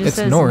just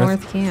says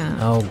North Camp.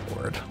 Oh,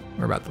 Lord.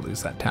 We're about to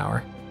lose that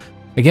tower.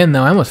 Again,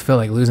 though, I almost feel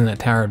like losing that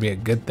tower would be a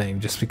good thing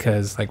just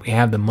because, like, we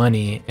have the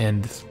money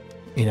and,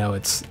 you know,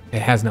 it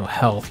has no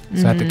health.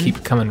 So I have to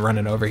keep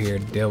running over here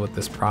to deal with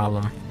this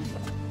problem.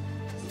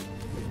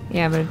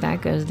 Yeah, but if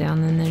that goes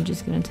down, then they're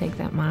just going to take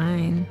that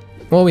mine.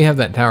 Well, we have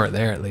that tower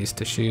there at least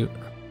to shoot.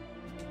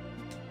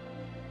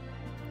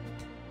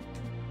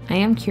 I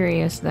am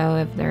curious, though,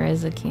 if there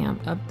is a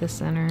camp up the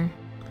center.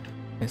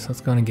 Okay, so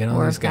let's go and get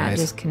all these guys. Or if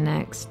that just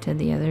connects to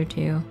the other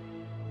two.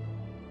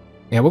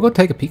 Yeah, we'll go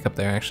take a peek up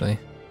there, actually.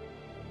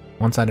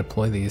 Once I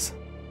deploy these,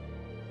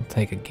 we'll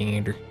take a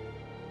gander.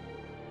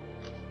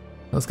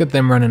 Let's get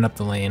them running up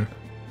the lane.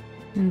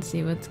 And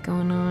see what's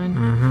going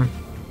on.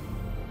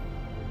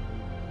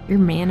 Your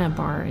mana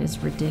bar is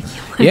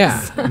ridiculous.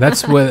 Yeah,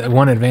 that's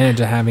one advantage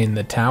of having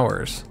the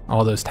towers.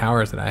 All those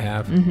towers that I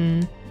have. I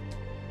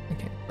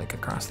can't click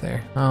across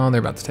there. Oh,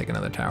 they're about to take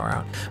another tower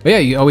out. But yeah,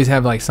 you always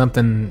have like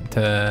something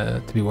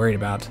to be worried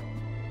about.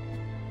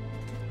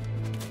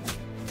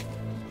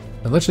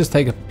 But let's just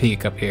take a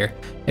peek up here.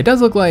 It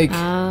does look like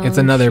it's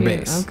another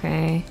base.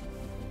 Okay.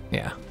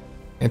 Yeah,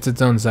 it's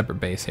its own separate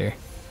base here.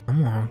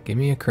 Come on, give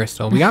me a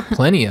crystal. We got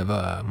plenty of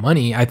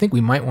money. I think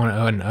we might want to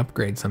go ahead and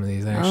upgrade some of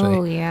these, actually.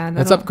 Oh, yeah.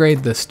 Let's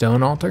upgrade the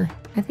stone altar.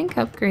 I think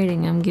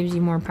upgrading them gives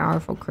you more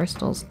powerful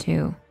crystals,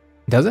 too.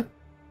 Does it?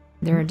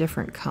 They're a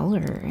different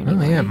color,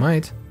 anyway. Oh, yeah, it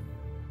might.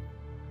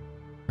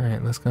 All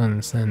right, let's go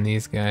and send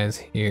these guys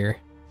here.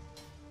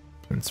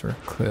 Since we're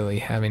clearly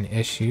having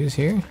issues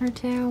here. Our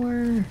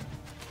tower.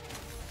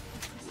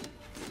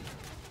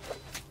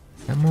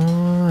 Come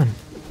on.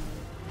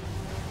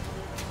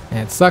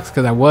 And it sucks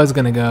because I was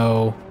going to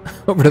go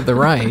over to the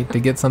right to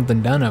get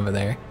something done over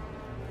there.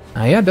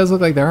 Yeah, it does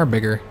look like there are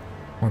bigger,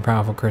 more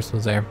powerful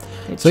crystals there.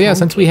 So yeah,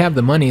 since we have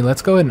the money,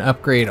 let's go ahead and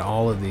upgrade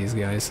all of these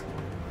guys.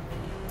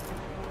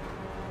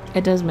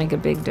 It does make a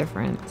big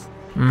difference.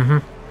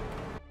 All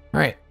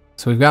right,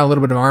 so we've got a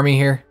little bit of army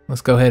here.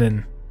 Let's go ahead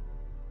and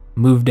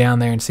move down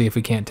there and see if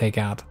we can't take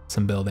out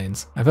some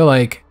buildings. I feel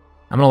like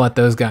I'm going to let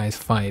those guys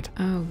fight.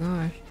 Oh,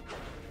 gosh.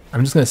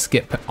 I'm just going to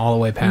skip all the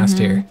way past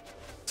here.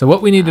 So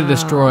what we need to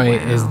destroy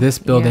is this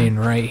building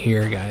right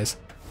here, guys.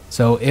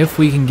 So if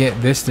we can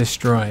get this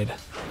destroyed,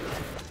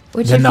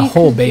 then the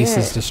whole base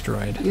is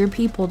destroyed. Your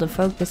people to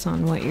focus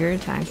on what you're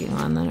attacking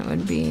on, then it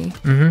would be...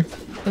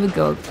 It would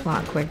go a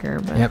lot quicker.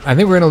 But yep, I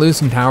think we're going to lose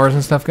some towers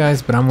and stuff,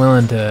 guys, but I'm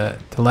willing to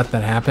let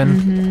that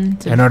happen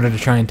in order to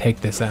try and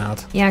take this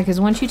out. Yeah, because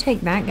once you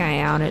take that guy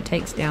out, it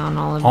takes down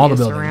all of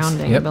the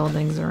surrounding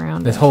buildings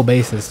around this whole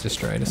base is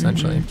destroyed,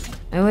 essentially.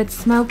 Oh, it's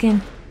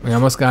smoking. We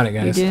almost got it,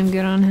 guys. You're doing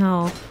good on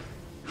health.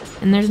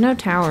 And there's no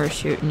towers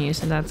shooting you,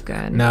 so that's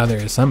good. No, there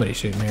is somebody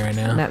shooting me right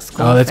now. That's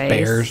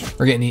bears.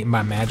 We're getting eaten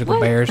by magical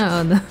bears.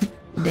 Oh, the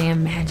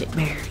damn magic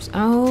bears.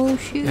 Oh,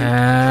 shoot.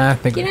 I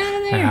think Get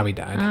out of there. we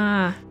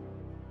died.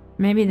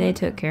 Maybe they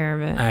took care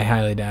of it. I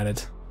highly doubt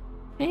it.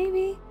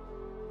 Maybe.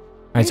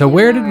 Alright, so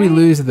where did we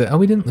lose the... Oh,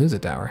 we didn't lose a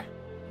tower.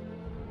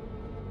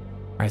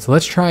 Alright, so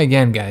let's try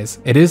again, guys.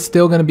 It is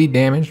still going to be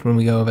damaged when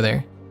we go over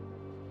there.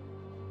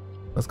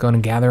 Let's go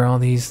and gather all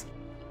these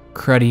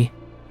cruddy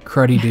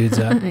dudes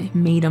up.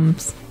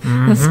 Meetums.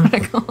 That's what I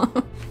call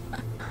them.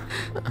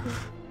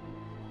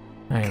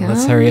 Alright,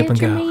 let's hurry up and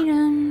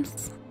go.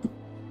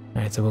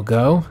 Alright, so we'll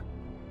go.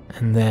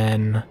 And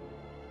then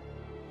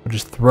we'll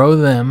just throw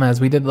them as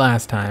we did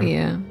last time.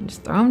 Yeah,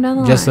 just throw them down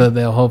the line. Just so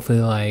they'll hopefully,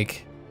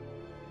 like,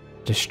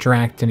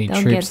 distract any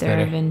They'll troops get there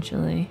that are...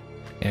 eventually.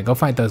 Yeah, go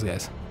fight those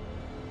guys.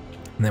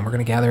 And then we're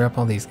going to gather up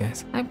all these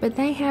guys. But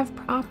they have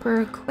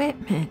proper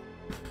equipment.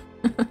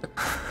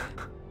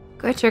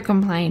 Quit your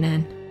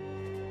complaining.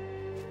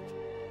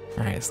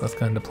 Alright, so let's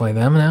go and deploy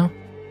them now.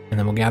 And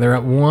then we'll gather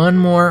up one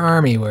more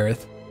army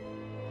worth.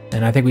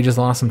 And I think we just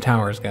lost some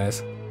towers,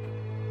 guys.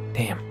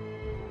 Damn.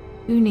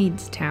 Who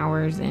needs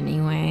towers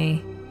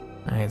anyway?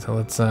 Alright, so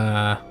let's, what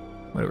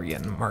are we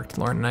getting? Marked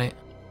Lorn Knight.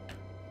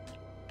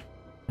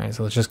 Alright,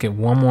 so let's just get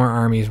one more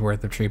army's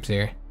worth of troops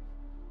here.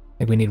 I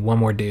think we need one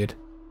more dude.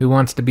 Who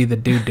wants to be the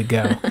dude to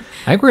go? I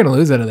think we're gonna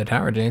lose that other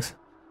tower, Jinx.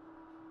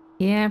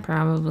 Yeah,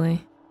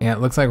 probably. Yeah, it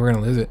looks like we're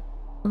gonna lose it.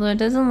 Although it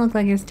doesn't look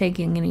like it's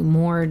taking any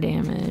more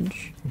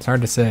damage. It's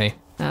hard to say.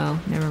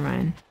 Oh, never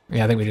mind.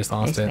 Yeah, I think we just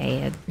lost it.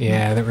 Bad.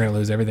 Yeah, I think we're gonna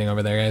lose everything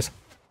over there, guys.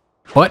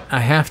 But I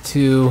have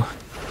to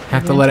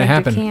let it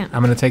happen.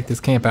 I'm gonna take this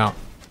camp out.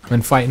 I've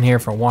been fighting here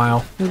for a while.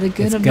 For the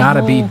good it's of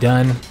gotta the be whole.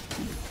 done.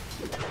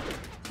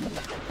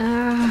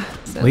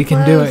 So we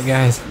can do it,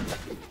 guys.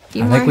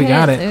 I think we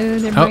got it. Ooh,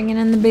 they're bringing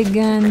in the big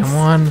guns. Come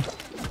on.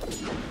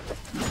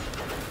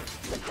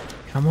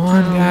 Come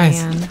on,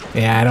 guys. Man.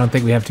 Yeah, I don't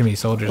think we have too many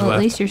soldiers Well, left.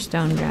 at least your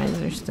stone guys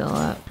are still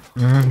up.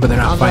 But they're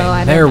not Although I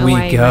fighting. don't There know we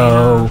why he go.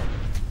 ran off.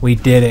 We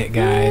did it,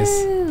 guys.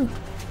 Woo.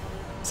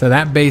 So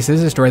that base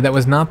is destroyed. That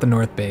was not the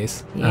north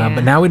base. Yeah.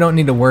 But now we don't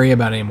need to worry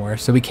about it anymore.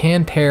 So we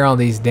can tear all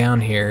these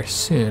down here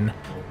soon.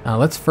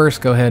 Let's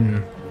first go ahead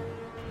and...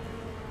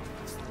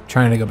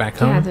 Trying to go back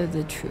home. Gather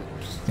the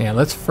troops. Yeah,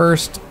 let's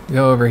first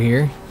go over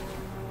here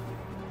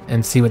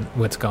and see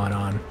what's going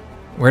on.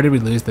 Where did we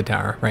lose the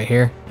tower? Right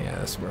here? Yeah,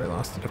 that's where we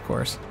lost it, of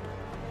course.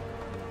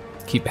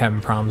 Keep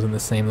having problems in the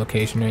same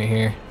location right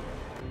here.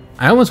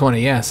 I almost want to,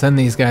 yeah, send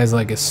these guys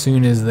like as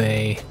soon as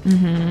they...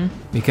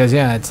 Because,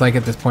 yeah, it's like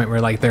at this point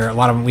where like there are a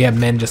lot of them, we have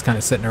men just kind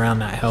of sitting around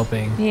not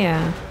helping.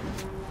 Yeah.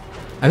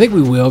 I think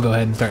we will go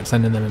ahead and start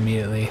sending them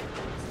immediately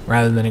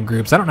rather than in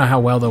groups. I don't know how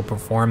well they'll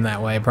perform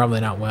that way. Probably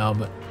not well,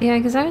 but... Yeah,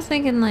 because I was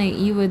thinking like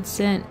you would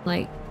send,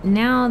 like,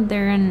 now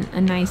they're in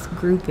a nice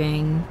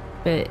grouping,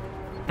 but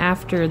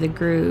after the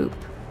group,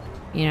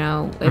 you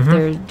know, if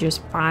they're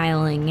just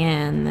filing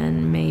in,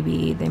 then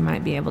maybe they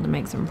might be able to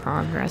make some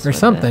progress. Or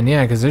something,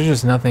 yeah, because there's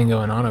just nothing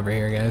going on over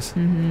here, guys.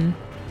 We're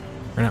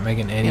not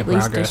making any At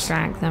progress. least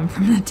distract them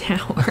from the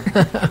tower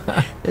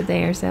that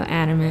they are so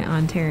adamant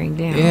on tearing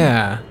down.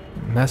 Yeah,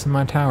 messing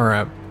my tower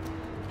up.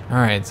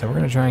 Alright, so we're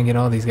going to try and get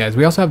all these guys.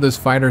 We also have those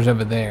fighters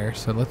over there,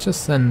 so let's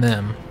just send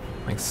them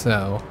like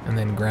so, and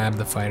then grab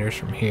the fighters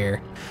from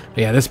here.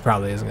 But yeah, this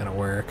probably isn't going to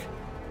work.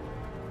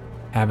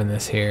 Having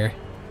this here.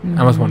 I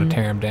almost want to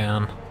tear them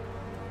down.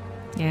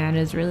 Yeah, it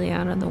is really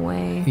out of the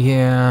way.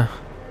 Yeah.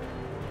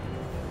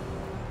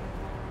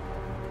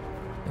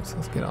 So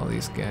let's get all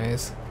these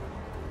guys.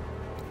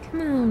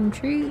 Come on,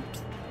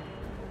 troops.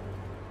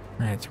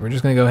 Alright, so we're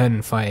just going to go ahead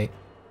and fight.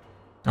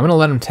 I'm going to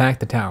let them attack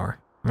the tower.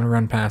 I'm going to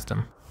run past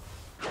them.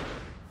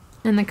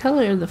 And the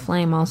color of the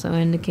flame also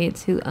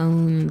indicates who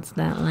owns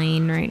that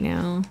lane right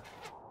now.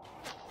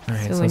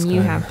 Alright, So when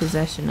you have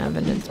possession of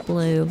it, it's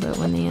blue, but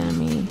when the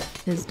enemy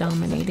is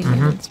dominating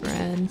it, it's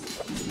red.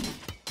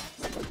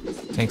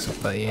 Thanks for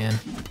the in.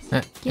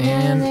 Get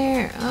out of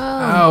there.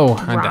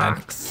 Oh, I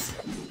rocks.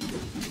 died.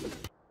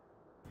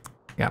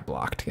 Got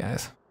blocked,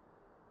 guys.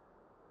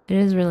 It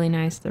is really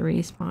nice, the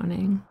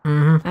respawning.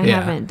 I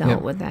Yeah, haven't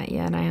dealt with that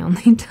yet. I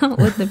only dealt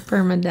with the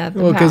permadeath.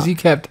 Well, because you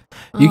kept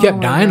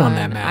dying on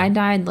that map. I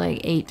died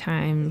like 8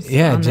 times.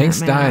 Yeah, on Jinx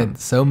that map. died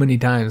so many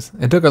times.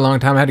 It took a long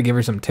time. I had to give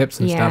her some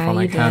tips and stuff on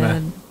like how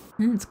to...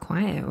 It's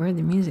quiet. Where'd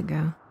the music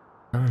go?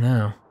 I don't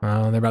know.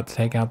 Well, they're about to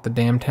take out the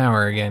damn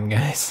tower again,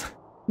 guys.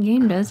 The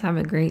game does have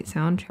a great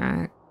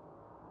soundtrack.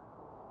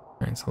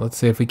 Alright, so let's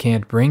see if we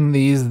can't bring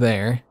these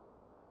there.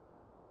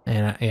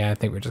 And yeah, I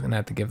think we're just going to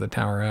have to give the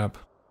tower up.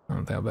 I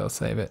don't think I'll be able to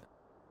save it.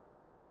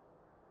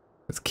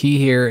 What's key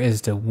here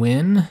is to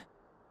win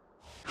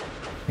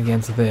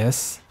against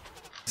this.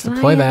 So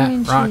deploy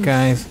that. Rock,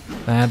 guys.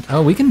 That.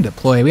 Oh, we can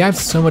deploy. We have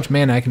so much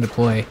mana I can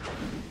deploy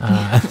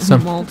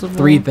some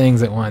 3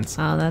 things at once.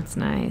 Oh, that's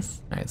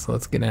nice. Alright, so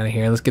let's get out of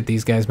here. Let's get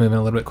these guys moving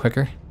a little bit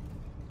quicker.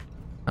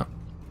 Oh,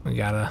 we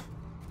got a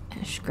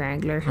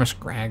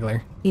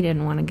scraggler. He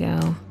didn't want to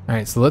go.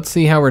 Alright, so let's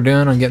see how we're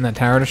doing on getting that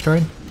tower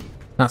destroyed.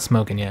 Not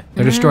smoking yet.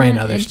 They're destroying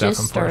other stuff,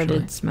 unfortunately. It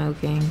just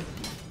started smoking.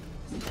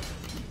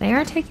 They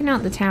are taking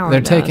out the tower, They're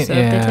though, taking, so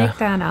if they take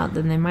that out,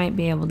 then they might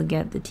be able to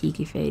get the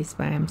Tiki Face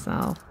by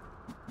himself.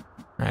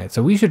 Alright,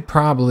 so we should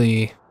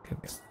probably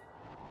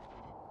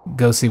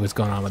go see what's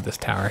going on with this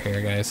tower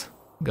here, guys.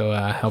 go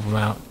help them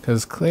out,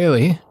 because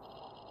clearly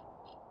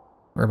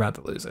we're about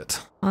to lose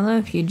it. Although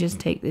if you just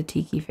take the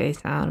tiki face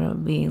out, it'll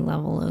be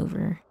level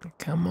over.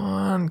 Come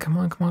on, come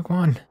on, come on, come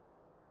on.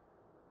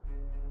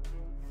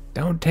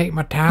 Don't take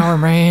my tower,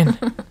 man.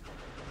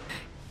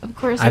 Of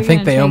course. I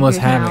think they almost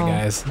have it,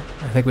 guys.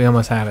 I think we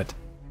almost have it.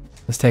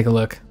 Let's take a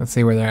look. Let's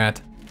see where they're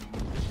at.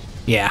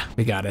 Yeah,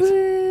 we got it.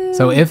 Woo.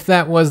 So if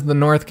that was the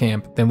north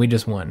camp, then we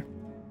just won.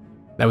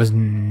 That was,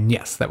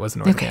 yes, that was the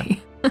north camp.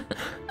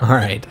 All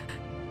right.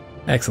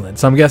 Excellent.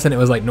 So I'm guessing it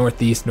was like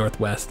northeast,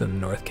 northwest, and the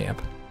north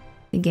camp.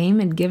 The game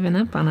had given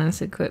up on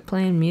us. It quit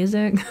playing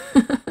music.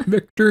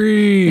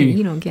 Victory!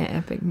 You don't get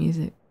epic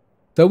music.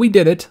 So we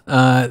did it.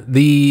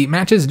 The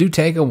matches do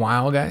take a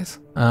while, guys.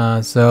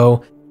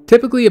 So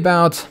typically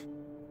about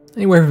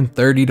anywhere from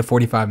 30 to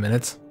 45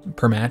 minutes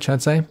per match,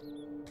 I'd say.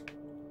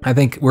 I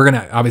think we're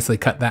going to obviously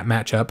cut that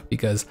match up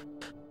because,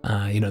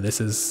 you know,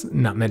 this is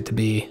not meant to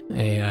be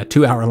a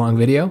 2-hour-long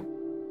video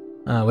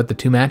with the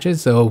 2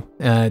 matches. So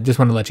just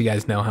want to let you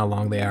guys know how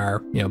long they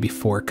are, you know,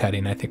 before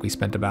cutting. I think we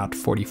spent about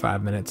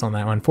 45 minutes on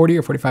that one, 40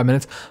 or 45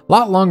 minutes. A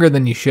lot longer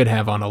than you should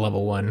have on a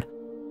level 1.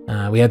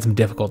 We had some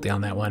difficulty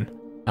on that one.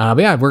 But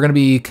yeah, we're going to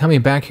be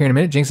coming back here in a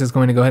minute. Jinx is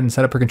going to go ahead and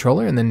set up her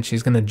controller, and then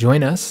she's going to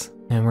join us,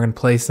 and we're going to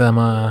play some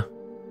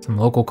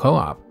local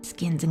co-op.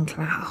 Skins and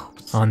claws.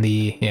 On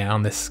the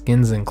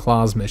skins and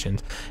claws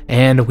missions.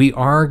 And we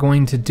are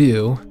going to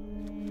do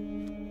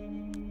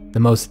the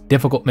most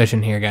difficult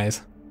mission here,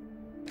 guys.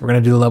 We're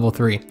going to do level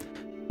 3.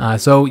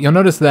 So you'll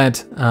notice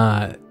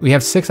that we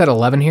have 6 out of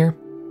 11 here.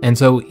 And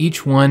so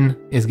each one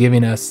is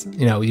giving us,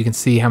 you know, you can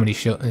see how many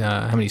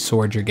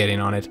swords you're getting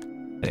on it.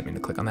 I didn't mean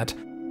to click on that.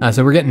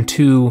 So we're getting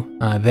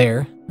 2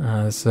 there.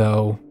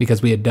 So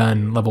because we had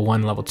done level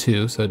 1, level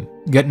 2, so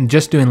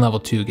just doing level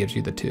 2 gives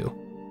you the 2.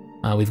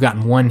 We've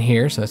gotten 1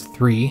 here, so that's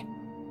 3.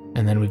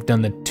 And then we've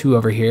done the 2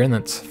 over here, and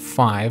that's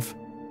 5.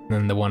 And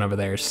then the 1 over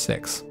there is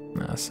 6.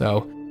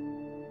 So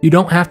you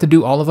don't have to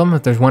do all of them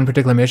if there's one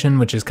particular mission,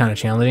 which is kind of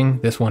challenging.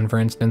 This one, for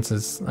instance,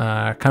 is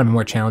kind of a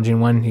more challenging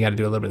one. You got to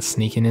do a little bit of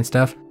sneaking and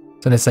stuff.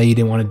 So to say you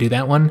didn't want to do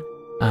that one,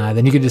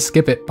 then you could just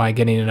skip it by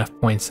getting enough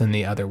points in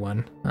the other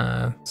one.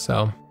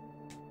 So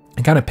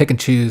and kind of pick and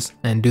choose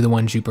and do the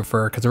ones you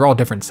prefer because they're all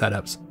different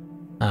setups.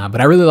 But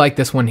I really like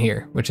this one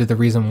here, which is the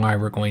reason why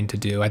we're going to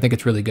do. I think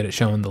it's really good at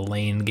showing the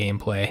lane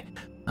gameplay.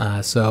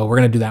 So we're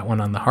going to do that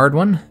one on the hard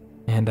one,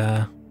 and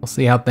we'll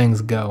see how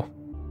things go.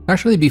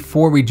 Actually,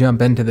 before we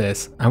jump into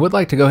this, I would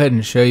like to go ahead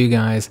and show you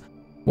guys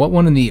what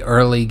one of the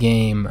early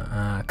game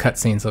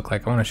cutscenes look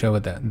like. I want to show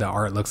what the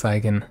art looks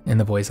like in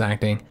the voice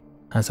acting.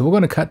 So we're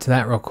going to cut to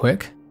that real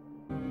quick.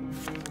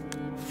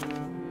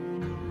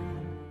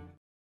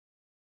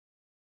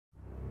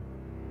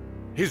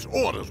 His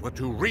orders were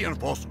to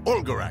reinforce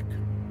Olgarak.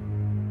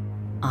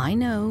 I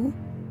know.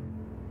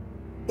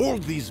 All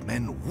these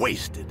men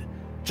wasted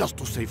just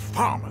to save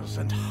farmers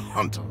and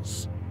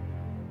hunters.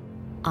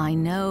 I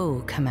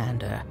know,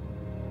 Commander.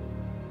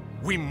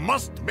 We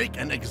must make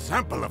an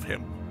example of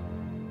him.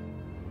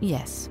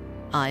 Yes,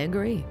 I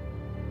agree.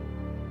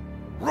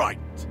 Right.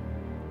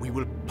 We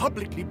will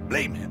publicly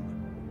blame him,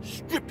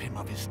 strip him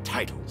of his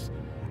titles,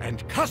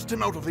 and cast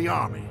him out of the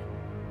army.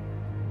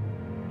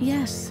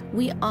 Yes,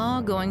 we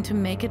are going to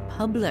make it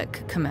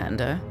public,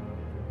 Commander.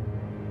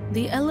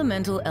 The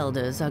Elemental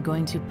Elders are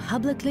going to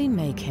publicly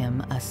make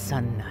him a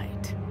Sun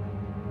Knight.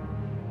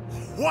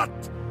 What?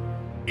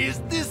 Is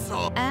this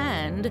all?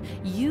 And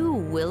you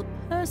will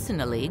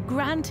personally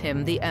grant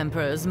him the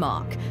Emperor's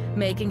Mark,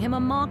 making him a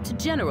marked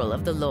general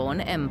of the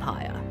Lorn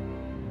Empire.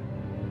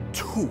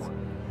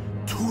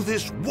 To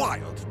this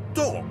wild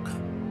dog?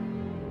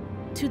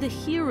 To the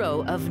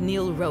hero of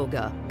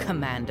Nilroga,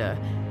 Commander.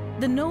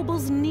 The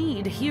nobles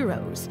need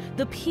heroes.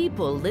 The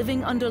people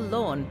living under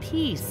Lorn,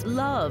 peace,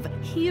 love,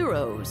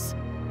 heroes.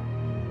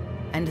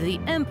 And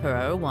the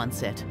Emperor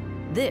wants it.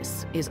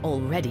 This is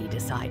already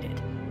decided.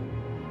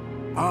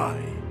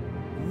 I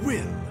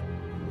will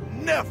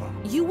never.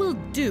 You will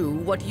do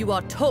what you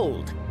are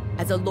told,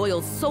 as a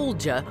loyal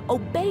soldier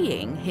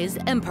obeying his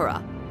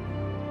Emperor.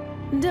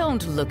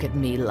 Don't look at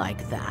me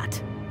like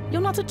that.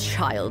 You're not a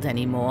child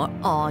anymore,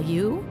 are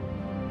you?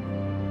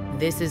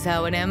 This is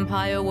how an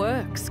empire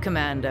works,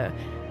 Commander.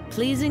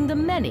 Pleasing the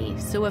many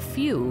so a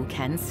few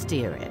can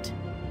steer it.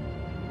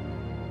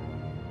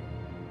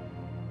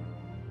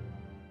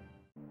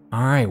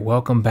 Alright,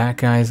 welcome back,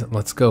 guys.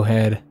 Let's go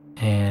ahead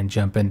and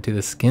jump into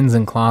the Skins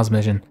and Claws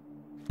mission.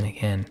 And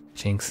again,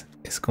 Jinx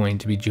is going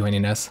to be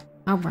joining us.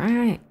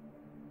 Alright.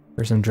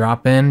 For some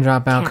drop in,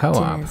 drop out co-op.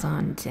 Captain is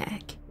on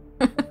deck.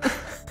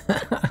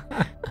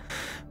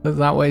 Let's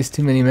not waste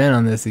too many men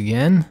on this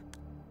again.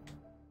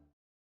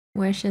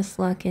 Wish us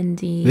luck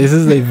indeed. This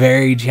is a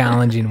very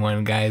challenging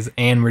one, guys,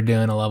 and we're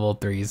doing a level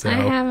 3, so... I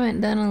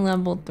haven't done a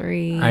level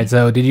 3. Alright,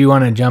 so did you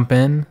want to jump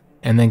in,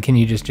 and then can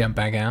you just jump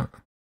back out?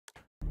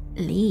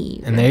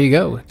 Leave. And there you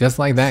go, just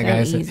like that, So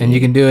guys. easy. And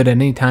you can do it at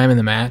any time in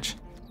the match.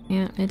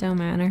 Yeah, it don't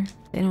matter.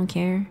 They don't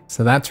care.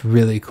 So that's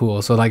really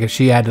cool. So like if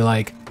she had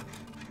to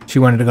she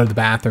wanted to go to the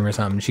bathroom or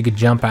something, she could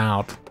jump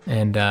out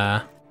and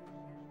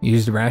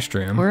use the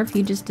restroom. Or if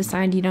you just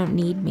decide you don't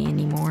need me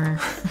anymore.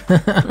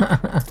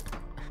 We're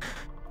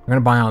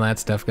gonna buy all that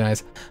stuff,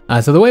 guys.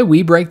 So the way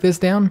we break this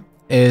down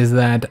is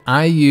that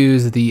I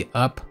use the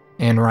up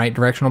and right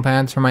directional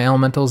pads for my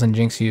elementals, and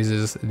Jinx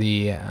uses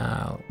the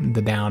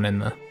down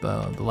and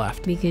the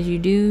left. Because you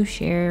do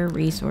share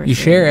resources. You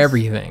share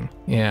everything.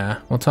 Yeah,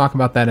 we'll talk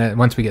about that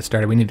once we get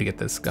started. We need to get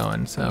this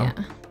going. So,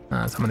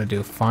 yeah. So I'm gonna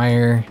do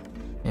fire,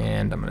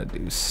 and I'm gonna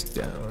do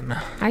stone.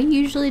 I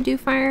usually do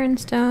fire and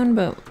stone,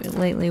 but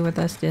lately with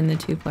us doing the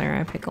 2-player,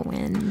 I pick a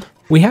wind.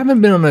 We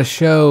haven't been on to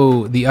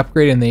show the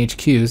upgrade in the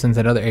HQ since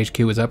that other HQ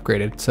was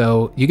upgraded.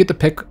 So you get to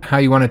pick how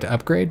you want it to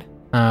upgrade.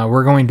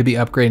 We're going to be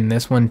upgrading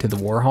this one to the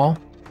War Hall,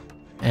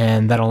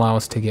 and that'll allow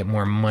us to get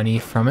more money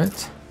from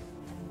it.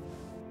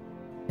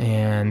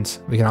 And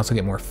we can also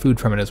get more food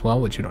from it as well,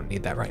 which you don't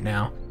need that right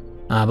now.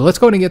 But let's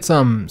go ahead and get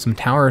some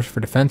towers for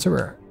defense.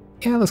 Or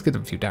yeah, let's get a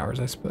few towers,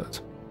 I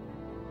suppose.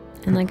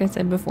 And like I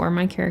said before,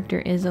 my character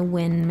is a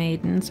wind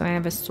maiden, so I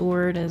have a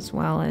sword as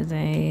well as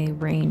a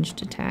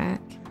ranged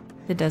attack.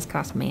 It does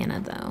cost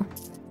mana though.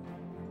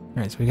 All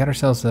right, so we got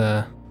ourselves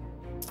a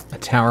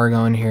tower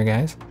going here,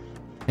 guys.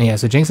 And yeah,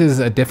 so Jinx is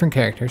a different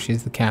character.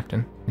 She's the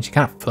captain, and she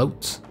kind of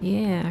floats.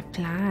 Yeah, I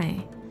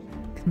fly.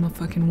 Cause I'm a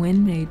fucking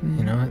wind maiden.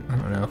 You know what?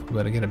 I don't know if we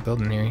better get a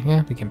building here.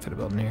 Yeah, we can fit a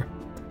building here.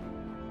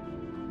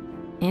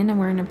 And I'm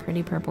wearing a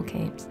pretty purple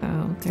cape,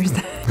 so there's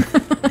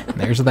that.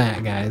 There's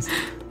that, guys.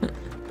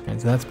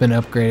 Alright, so that's been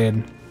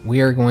upgraded.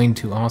 We are going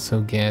to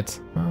also get,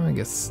 well, I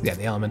guess, yeah,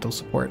 the elemental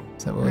support.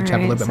 So we'll have a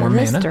little bit more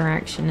mana. This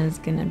direction is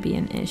going to be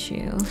an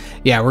issue.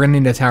 Yeah, we're going to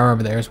need a tower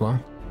over there as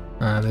well.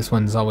 This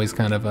one's always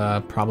kind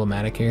of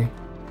problematic here.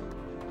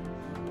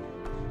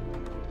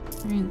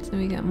 Alright, so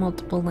we got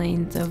multiple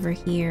lanes over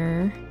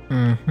here.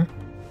 Mm-hmm.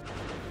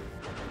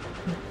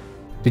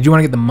 Did you want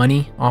to get the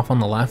money off on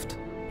the left?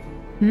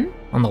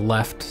 On the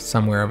left,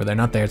 somewhere over there.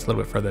 Not there, it's a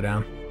little bit further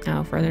down.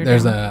 Oh, further down.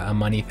 There's a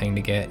money thing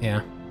to get,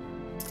 yeah.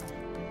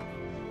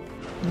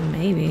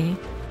 Maybe.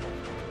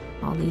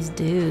 All these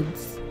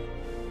dudes.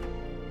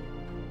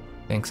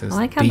 Thanks, is I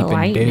like how deep the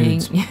lightning.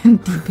 Dudes. Deep in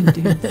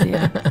dudes,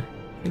 yeah.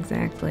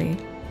 Exactly.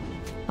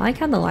 I like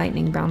how the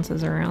lightning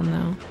bounces around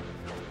though.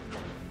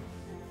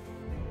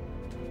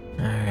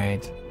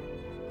 Alright.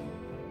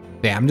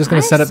 Yeah, I'm just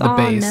gonna set up the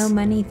base. No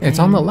money thing. It's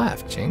on the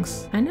left,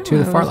 Jinx. I know. To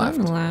the far left.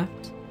 On the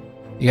left.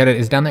 You got it.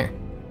 It's down there.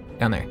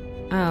 Down there.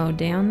 Oh,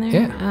 down there.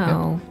 Yeah.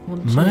 Oh. Yep. Well,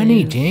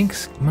 money,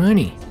 Jinx.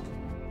 Money.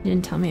 You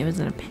didn't tell me it was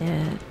in a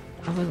pit.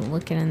 I wasn't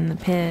looking in the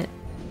pit.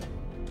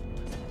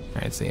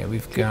 All right. So yeah,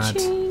 we've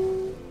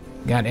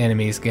got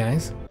enemies,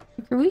 guys.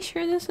 Are we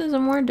sure this is a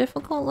more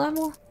difficult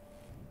level?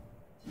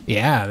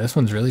 Yeah, this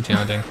one's really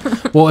challenging.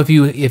 Well, if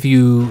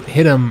you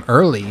hit them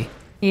early.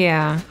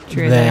 Yeah,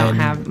 true. They don't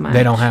have much.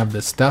 They don't have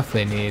the stuff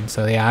they need.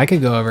 So yeah, I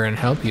could go over and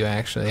help you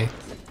actually.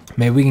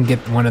 Maybe we can get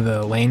one of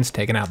the lanes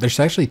taken out. There's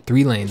actually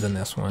 3 lanes in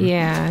this one.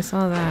 Yeah, I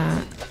saw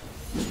that.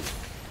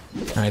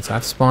 All right, so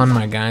I've spawned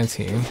my guys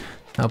here.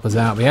 Help us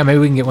out. But yeah, maybe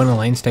we can get one of the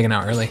lanes taken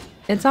out early.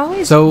 It's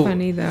always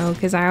funny though,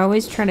 because I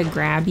always try to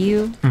grab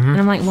you, and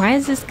I'm like, why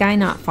is this guy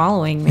not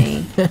following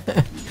me?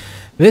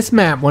 This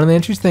map, one of the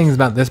interesting things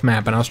about this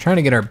map, and I was trying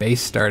to get our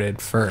base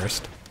started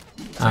first.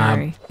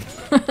 Sorry.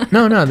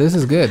 No, this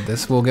is good.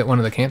 This will get one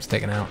of the camps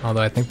taken out.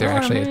 Although I think they're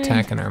actually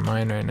attacking our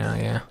mine right now,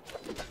 yeah.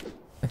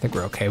 I think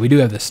we're okay. We do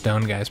have the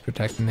stone guys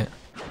protecting it.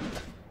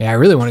 Yeah, I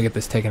really want to get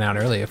this taken out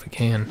early if we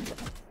can.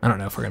 I don't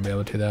know if we're going to be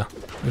able to, though.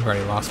 We've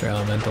already lost our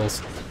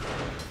elementals.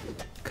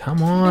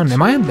 Come on.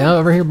 Am I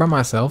over here by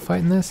myself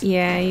fighting this?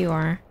 Yeah, you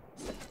are.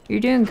 You're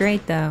doing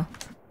great, though.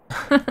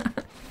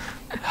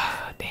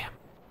 Damn.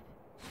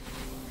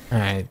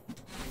 Alright.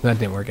 That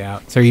didn't work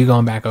out. So are you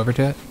going back over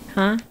to it?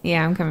 Huh?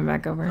 Yeah, I'm coming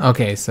back over.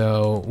 Okay,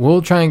 so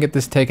we'll try and get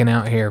this taken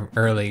out here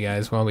early,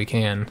 guys, while we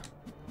can.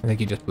 I think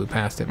you just blew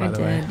past it, by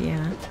the way.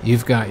 Yeah.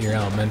 You've got your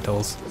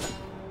elementals.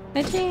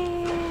 Magic!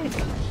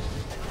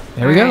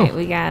 There we go. Right,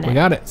 we got it. We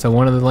got it. So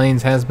one of the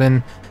lanes has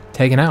been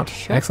taken out.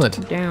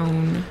 Excellent.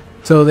 Down.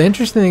 So the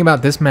interesting thing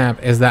about this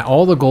map is that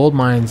all the gold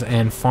mines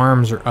and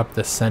farms are up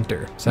the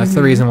center. So that's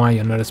the reason why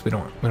you'll notice we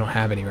don't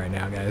have any right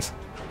now, guys.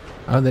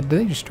 Oh, did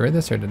they destroy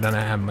this, or did I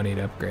not have money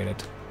to upgrade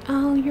it?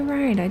 Oh, you're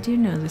right. I do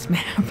know this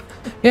map.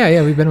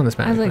 Yeah, we've been on this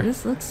map. I was like,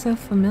 this looks so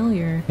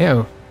familiar.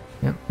 Yeah,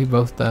 we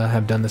both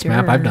have done this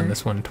map. I've done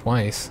this one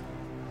twice.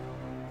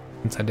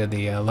 Since I did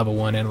the level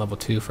 1 and level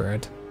 2 for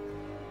it.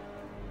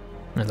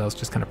 As I was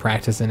just kind of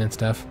practicing and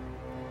stuff.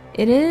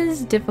 It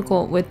is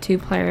difficult with 2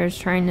 players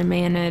trying to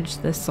manage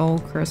the soul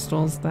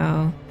crystals,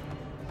 though.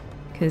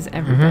 Because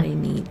everybody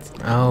needs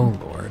them. Oh,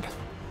 Lord.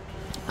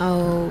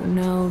 Oh,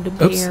 no, the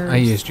bears. Oops, I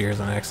used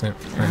yours on accident.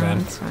 My bad.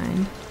 That's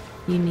fine.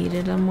 You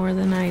needed them more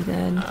than I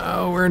did.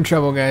 Oh, we're in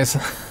trouble, guys.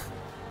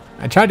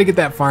 I tried to get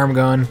that farm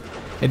going.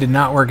 It did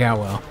not work out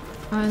well.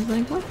 I was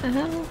like, what the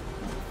hell?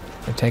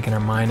 They're taking our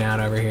mine out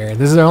over here.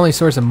 This is our only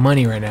source of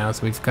money right now,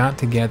 so we've got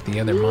to get the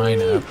other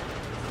mine up.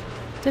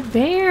 The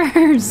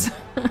bears!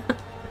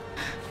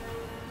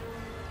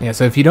 Yeah,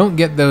 so if you don't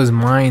get those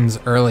mines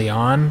early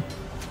on,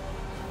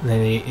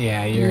 Then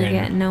yeah, you're in.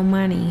 getting no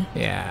money.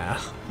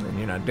 Yeah, then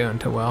you're not doing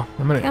too well.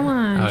 I'm gonna. Come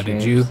on. Oh,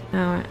 did you?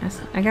 Oh,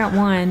 I got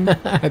one.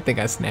 I think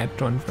I snatched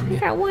one from you. I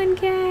got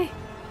 1K.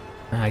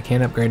 I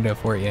can't upgrade to a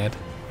fort yet.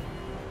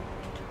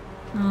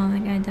 Oh,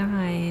 that guy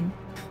died.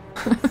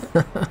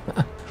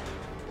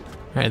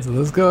 Alright, so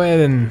let's go ahead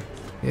and...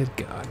 Good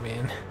God,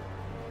 man.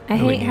 I What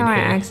do we hate how need I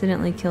here?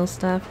 accidentally kill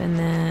stuff and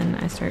then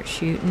I start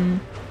shooting.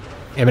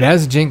 Yeah, but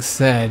as Jinx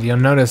said, you'll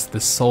notice the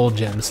soul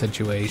gem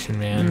situation,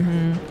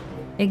 man.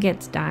 It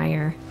gets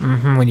dire.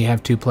 When you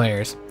have 2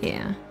 players.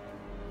 Yeah.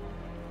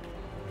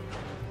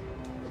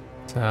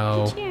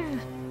 So, Yeah.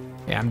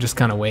 yeah, I'm just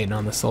kind of waiting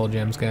on the soul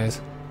gems,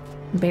 guys.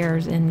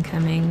 Bears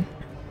incoming.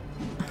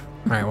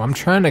 Alright, well, I'm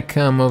trying to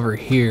come over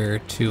here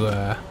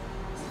to,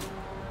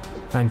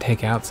 try and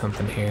take out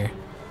something here.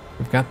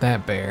 We've got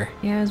that bear.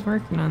 Yeah, I was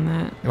working on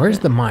that. Where's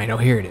the mine? Oh,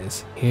 here it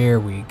is. Here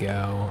we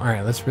go.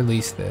 Alright, let's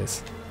release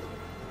this.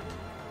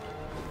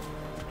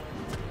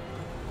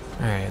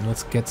 Alright,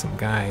 let's get some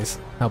guys.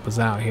 Help us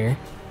out here.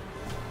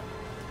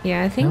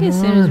 Yeah, I think Come as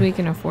soon as on. we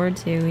can afford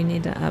to, we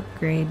need to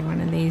upgrade one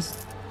of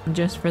these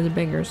just for the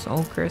bigger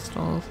soul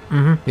crystals.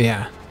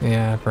 Yeah,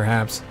 yeah,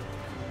 perhaps.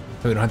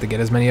 So we don't have to get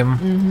as many of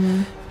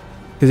them.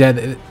 Because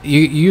yeah, you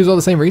use all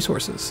the same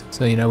resources.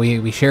 So, you know,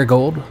 we share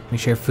gold, we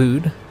share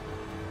food,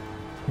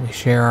 we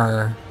share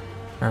our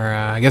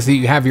I guess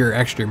you have your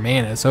extra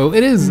mana. So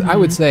it is, I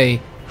would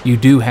say, you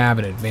do have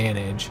an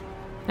advantage.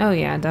 Oh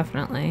yeah,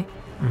 definitely.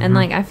 And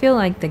like, I feel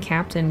like the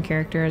captain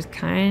character is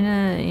kind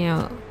of, you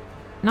know,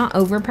 not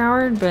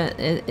overpowered, but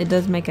it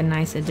does make a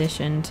nice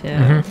addition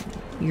to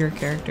your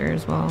character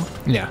as well.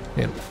 Yeah,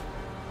 yeah.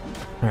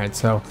 All right,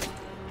 so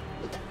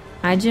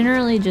I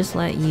generally just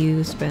let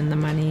you spend the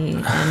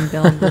money and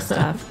build the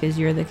stuff because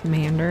you're the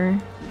commander,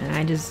 and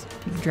I just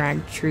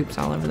drag troops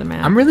all over the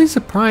map. I'm really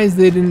surprised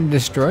they didn't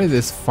destroy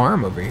this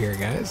farm over here,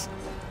 guys.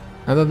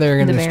 I thought they were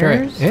going to The destroy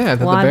bears? it. Yeah, I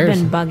thought well, the bears.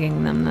 I've been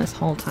bugging them this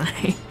whole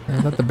time.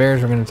 I thought the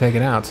bears were going to take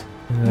it out.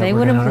 They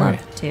would have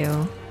loved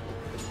to,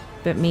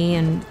 but me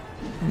and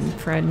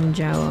Fred and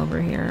Joe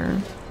over here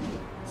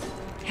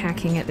are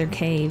hacking at their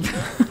cave.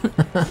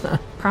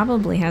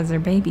 Probably has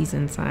their babies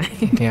inside.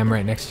 Yeah, I'm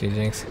right next to you,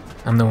 Jinx.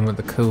 I'm the one with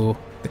the cool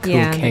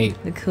Yeah,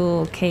 cape. the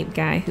cool cape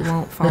guy who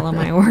won't follow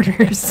my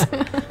orders.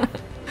 I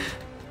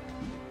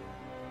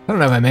don't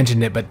know if I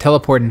mentioned it, but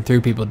teleporting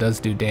through people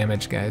does do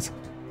damage, guys.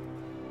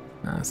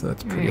 So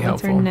that's pretty Alright,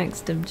 what's helpful. our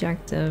next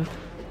objective?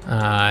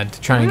 To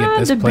try and get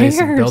this the place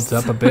bears. built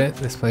up a bit.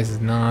 This place is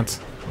not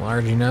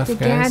large enough, The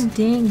guys.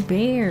 goddamn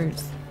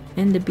bears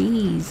and the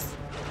bees.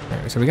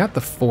 Alright, so we got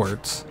the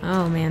forts,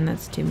 Oh man,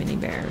 that's too many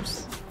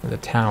bears. or the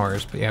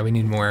towers, but yeah, we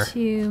need more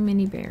Too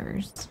many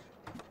bears.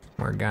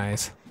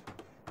 guys.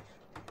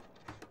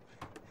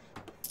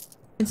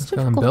 It's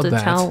go and difficult build to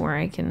that. tell where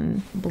I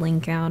can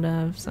blink out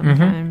of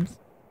sometimes.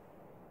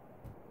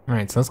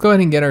 Alright, so let's go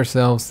ahead and get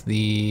ourselves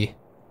the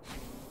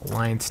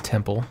Alliance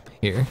Temple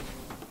here.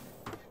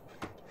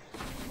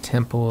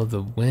 Temple of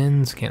the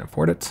Winds, can't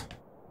afford it.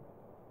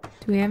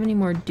 Do we have any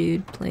more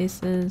dude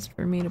places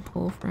for me to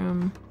pull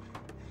from?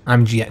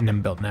 I'm getting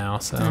them built now,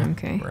 so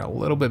Okay. we're a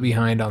little bit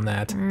behind on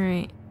that.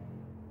 Alright.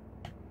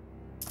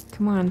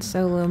 Come on,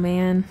 solo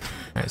man.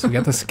 Alright, so we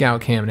got the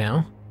scout cam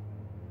now.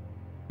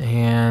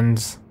 And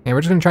yeah,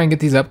 we're just gonna try and get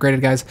these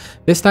upgraded, guys.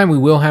 This time we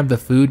will have the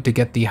food to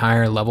get the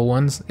higher level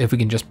ones if we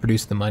can just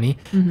produce the money.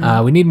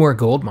 We need more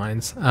gold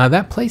mines.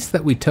 That place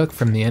that we took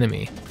from the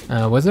enemy,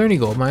 was there any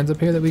gold mines up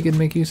here that we could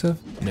make use of?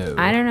 No.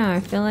 I don't know, I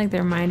feel like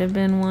there might have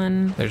been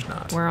one There's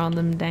not. where all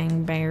them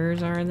dang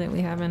bears are that we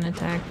haven't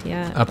attacked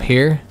yet. Up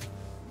here?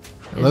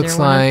 It Is looks there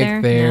one up like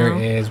there? there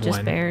No, is just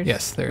one. bears?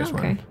 Yes, there is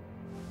Okay. one.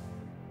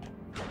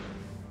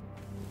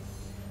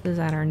 Is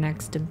that our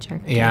next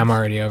objective? Yeah, I'm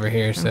already over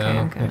here, so Okay,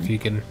 I'm coming. if you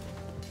can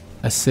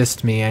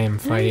assist me, I am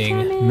fighting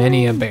coming.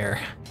 many a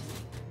bear.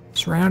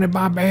 Surrounded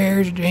by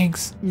bears,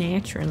 Jinx.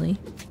 Naturally.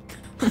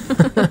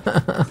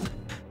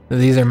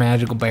 These are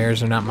magical bears,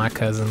 they're not my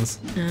cousins.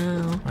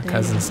 Oh. My dang.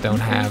 cousins don't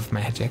have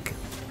magic.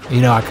 You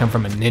know I come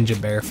from a ninja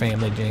bear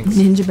family, Jinx.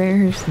 Ninja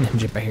bears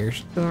Ninja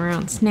bears. go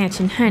around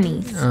snatching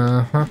honeys.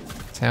 Uh-huh.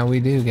 That's how we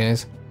do,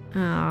 guys.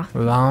 Oh.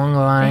 Long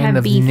line have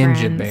of bee ninja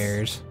friends.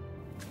 bears.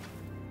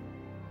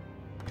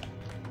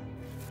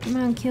 Come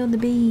on, kill the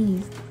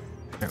bees.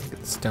 Alright, we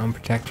got stone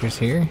protectors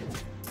here.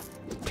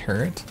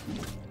 Turret.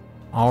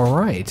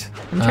 Alright.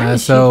 I'm trying to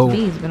So shoot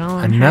the bees, but all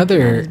I'm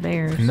hacking at is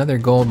bears. another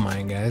gold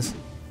mine, guys.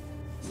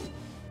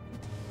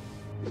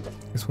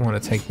 Just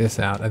want to take this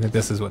out. I think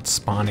this is what's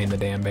spawning the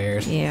damn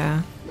bears.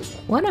 Yeah.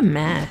 What a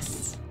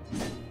mess.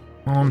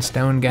 Come on,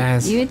 stone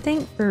guys. You would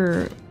think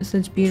for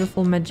such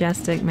beautiful,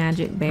 majestic,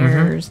 magic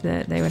bears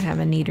that they would have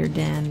a neater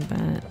den,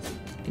 but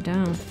they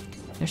don't.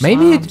 They're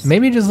slobs.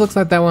 Maybe it just looks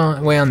like that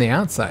way on the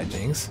outside,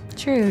 Jinx.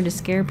 True, to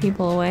scare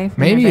people away from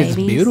Maybe their it's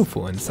babies.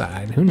 beautiful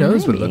inside. Who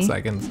knows what it looks Maybe.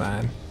 like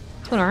inside?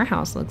 That's what our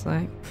house looks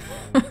like.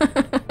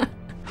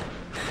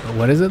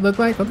 What does it look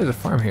like? Oh, there's a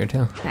farm here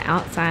too. The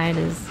outside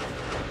is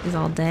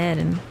all dead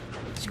and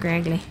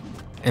scraggly.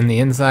 And the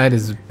inside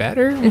is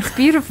better? It's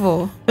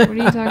beautiful. What are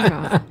you talking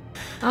about?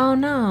 Oh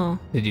no.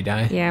 Did you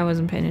die? Yeah, I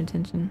wasn't paying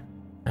attention.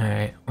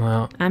 Alright,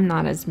 well. I'm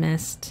not as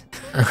missed.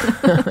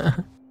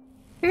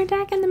 You're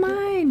attacking the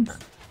mines.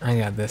 I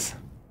got this.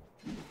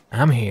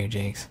 I'm here,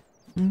 Jinx.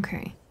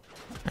 Okay.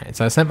 Alright,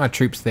 so I sent my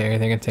troops there.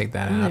 They're gonna take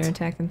that out. They're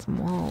attacking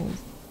some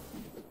walls.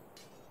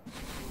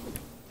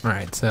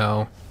 Alright,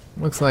 so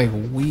looks like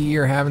we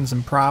are having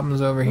some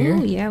problems over here.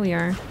 Oh, yeah, we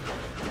are.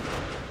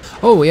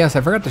 Oh, yes,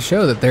 I forgot to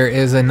show that there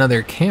is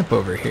another camp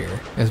over here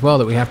as well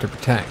that we have to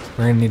protect.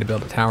 We're gonna need to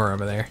build a tower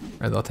over there,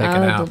 or they'll take it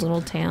out. The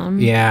little town?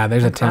 Yeah,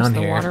 there's a town the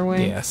here.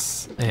 Waterway?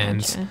 Yes, and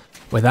Gotcha.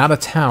 without a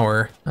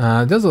tower,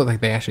 it does look like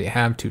they actually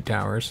have 2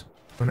 towers.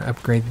 I'm gonna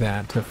upgrade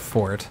that to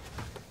fort.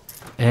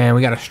 And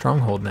we got a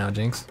stronghold now,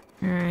 Jinx.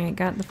 Alright,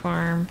 got the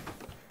farm.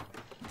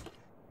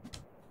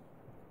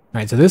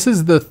 Alright, so this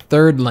is the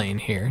 3rd lane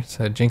here.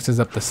 So Jinx is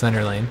up the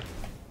center lane.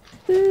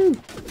 Woo.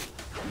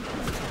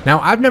 Now,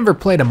 I've never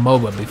played a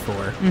MOBA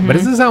before, but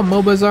is this how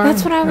MOBAs are?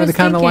 That's what I Are was they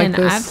kinda thinking. like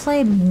this? I've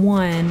played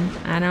one.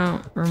 I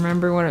don't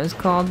remember what it was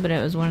called, but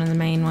it was one of the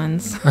main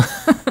ones.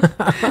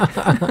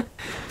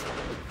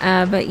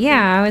 But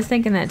yeah, I was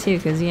thinking that too,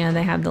 because, you know,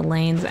 they have the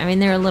lanes. I mean,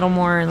 they're a little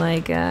more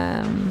like,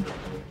 I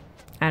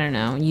don't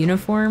know,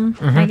 uniform,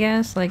 I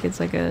guess. Like it's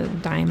like a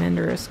diamond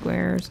or a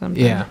square or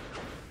something. Yeah.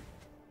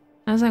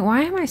 I was like,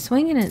 why am I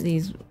swinging at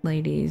these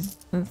ladies?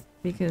 That's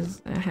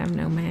because I have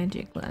no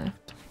magic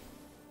left.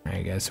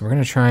 Alright guys, so we're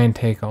gonna try and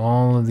take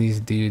all of these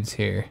dudes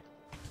here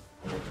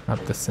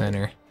up the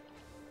center.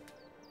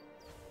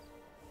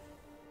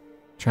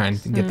 Try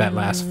and get that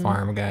last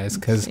farm, guys,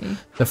 because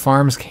the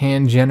farms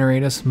can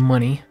generate us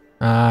money.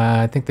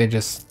 I think they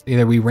just,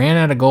 either we ran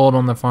out of gold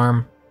on the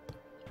farm.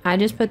 I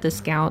just put the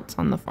scouts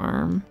on the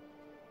farm.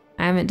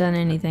 I haven't done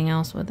anything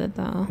else with it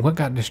though. What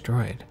got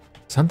destroyed?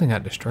 Something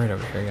got destroyed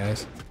over here,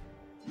 guys.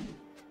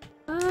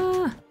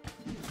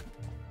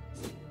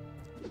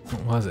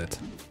 What was it?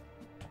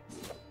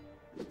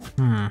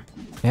 Yeah,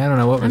 I don't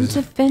know what was.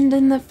 I'm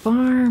defending the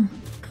farm.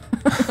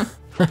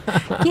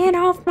 Get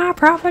off my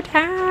property.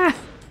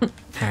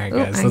 Alright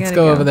guys, let's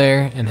go over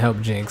there and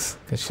help Jinx,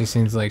 because she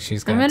seems like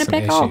she's got some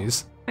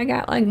issues. I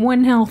got like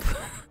 1 health.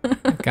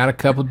 Got a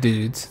couple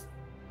dudes.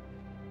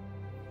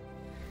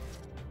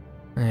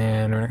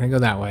 And we're not gonna go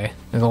that way.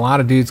 There's a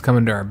lot of dudes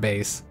coming to our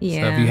base.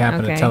 Yeah, so if you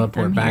happen to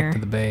teleport I'm back here. to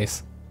the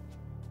base.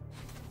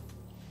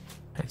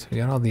 Alright, so we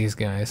got all these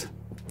guys.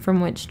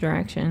 From which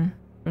direction?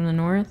 From the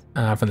north?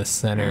 From the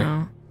center.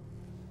 Oh.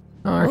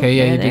 Oh, okay,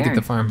 yeah, there you they did get are.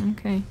 the farm.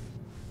 Okay.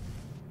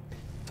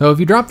 So if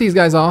you drop these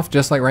guys off,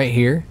 just like right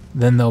here,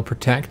 then they'll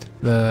protect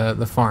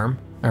the farm,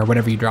 or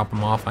whatever you drop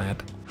them off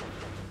at.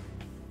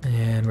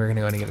 And we're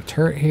gonna go ahead and get a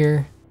turret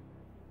here.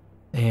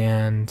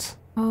 And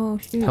Oh,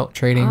 shoot. help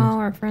trading. Oh,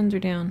 our friends are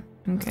down.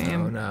 Okay.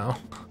 Oh no.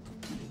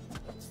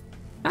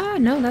 Ah,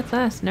 no, that's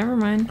us. Never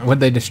mind. What'd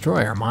they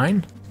destroy? Our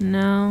mine?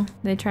 No,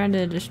 they tried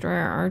to destroy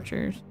our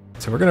archers.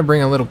 So we're gonna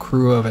bring a little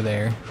crew over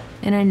there.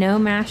 And I know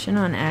mashing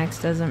on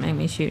X doesn't make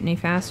me shoot any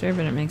faster,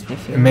 but it makes me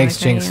feel It makes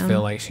like Jinx I am.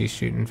 feel like she's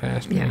shooting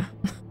faster. Yeah.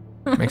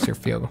 Makes her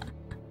feel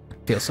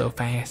so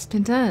fast.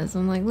 It does.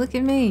 I'm like, look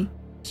at me.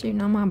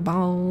 Shooting on my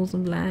balls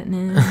of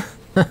lightning.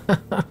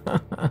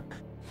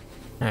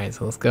 Alright,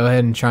 so let's go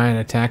ahead and try and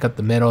attack up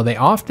the middle. They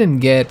often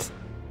get...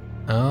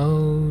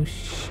 Oh,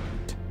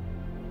 shit.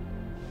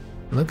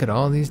 Look at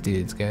all these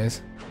dudes,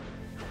 guys.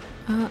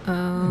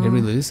 Uh-oh. Did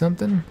we lose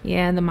something?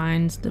 Yeah, the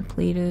mine's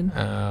depleted.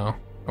 Oh.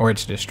 Or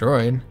it's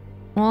destroyed.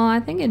 Well, I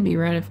think it'd be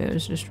red if it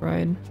was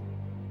destroyed.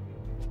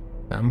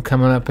 I'm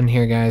coming up in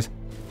here, guys,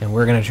 and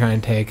we're gonna try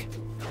and take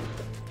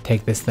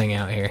this thing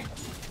out here.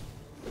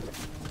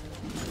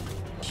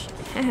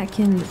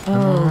 Hacking. Come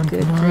Oh, on,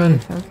 good come on.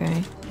 grief.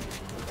 Okay.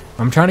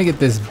 I'm trying to get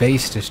this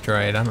base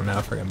destroyed. I don't know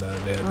if we're gonna be able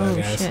to do it, though, Oh,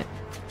 guys. shit.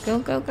 Go,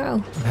 go,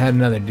 go. I've had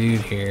another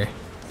dude here.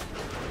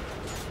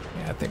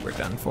 Yeah, I think we're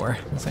done for.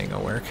 This ain't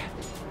gonna work.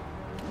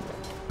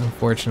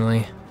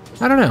 Unfortunately.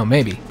 I don't know,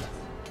 maybe.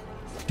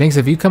 Jinx,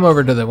 if you come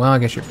over to the... Well, I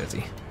guess you're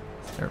busy.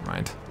 Never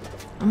mind.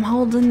 I'm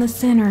holding the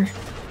center.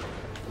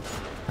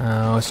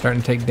 Oh, it's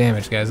starting to take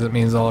damage, guys. That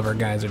means all of our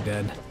guys are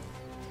dead.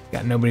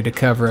 Got nobody to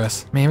cover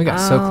us. Man, we got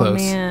so close.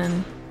 Oh,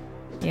 man.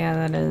 Yeah,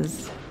 that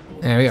is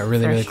Yeah, we got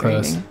really, really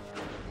close. frustrating.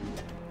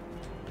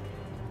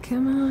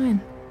 Come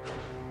on.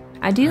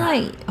 I do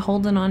like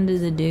holding on to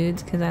the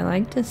dudes because I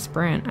like to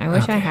sprint. I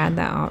wish I had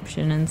that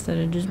option instead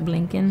of just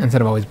blinking.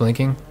 Instead of always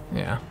blinking?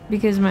 Yeah.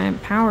 Because my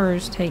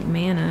powers take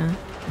mana.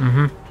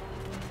 Mm-hmm.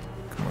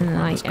 And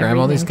like Let's grab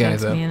all these everything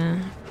guys takes up.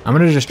 Mana. I'm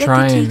gonna just Get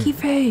try the and... tiki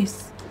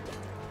face.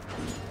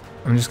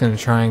 I'm just gonna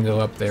try and go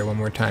up there one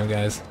more time,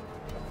 guys.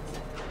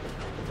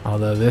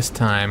 Although this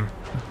time,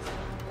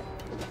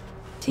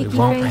 Tiki we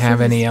won't have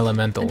faces. any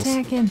elementals.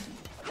 Attack him.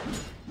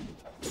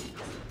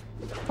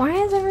 Why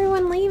is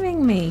everyone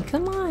leaving me?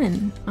 Come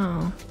on.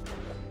 Oh.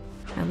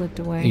 I looked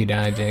away. You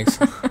died, Jinx.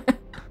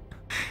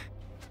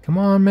 Come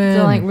on, man.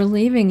 So like we're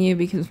leaving you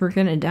because we're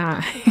gonna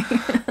die.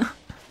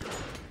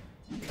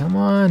 Come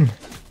on.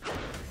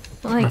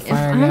 Like if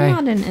fire I'm guy.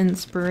 not an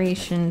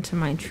inspiration to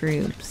my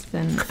troops,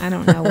 then I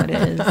don't know what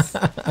is.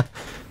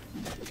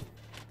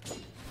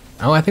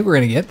 Oh, I think we're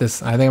gonna get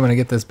this. I think I'm gonna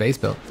get this base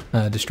built.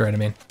 Destroyed, I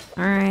mean.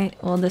 Alright,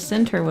 well the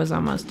center was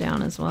almost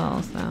down as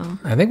well, so.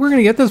 I think we're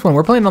gonna get this one.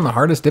 We're playing on the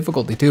hardest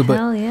difficulty too, but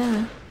Hell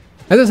yeah.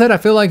 as I said, I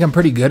feel like I'm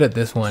pretty good at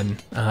this one.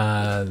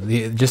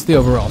 Just the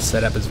overall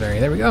setup is very,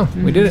 there we go.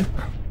 We did it.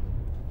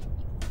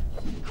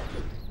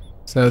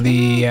 So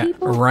the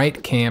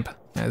right camp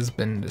has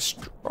been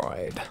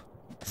destroyed.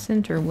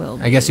 Center will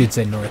be. I guess you'd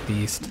say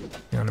northeast.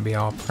 You want to be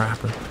all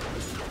proper.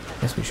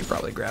 Guess we should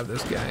probably grab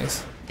those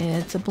guys.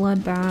 It's a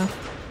bloodbath.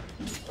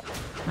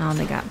 Oh,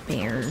 they got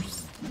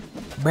bears.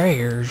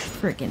 Bears.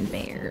 Freaking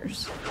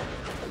bears.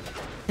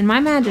 And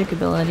my magic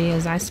ability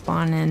is I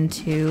spawn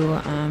into,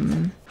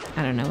 I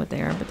don't know what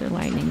they are, but they're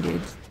lightning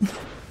dudes.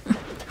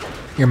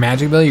 Your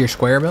magic ability, your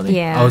square ability?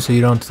 Yeah. Oh, so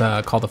you don't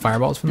call the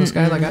fireballs from the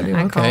sky like I do?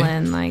 I Okay. call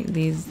in like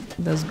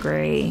those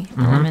gray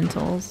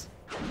elementals,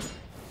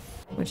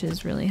 which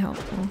is really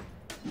helpful.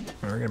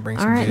 We're gonna bring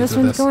some All right, dudes this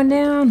with one's us. going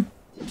down.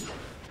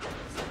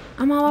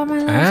 I'm all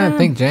by myself. I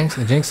think Jinx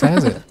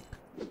has it.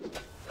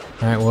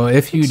 All right, well,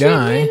 if you Shoot me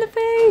die, in the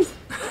face.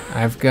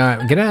 I've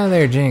got, get out of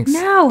there, Jinx.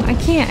 No, I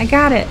can't. I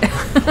got it.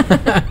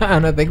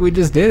 And I think we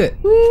just did it.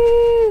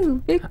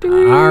 Woo!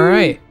 Victory! All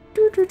right.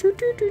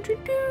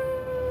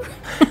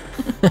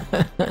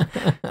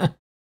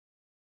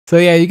 So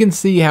yeah, you can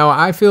see how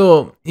I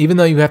feel, even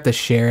though you have to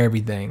share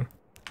everything,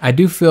 I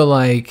do feel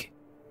like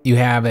you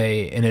have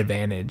an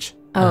advantage.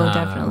 Oh,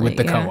 definitely. With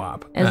the yeah.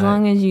 co-op. As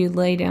long as you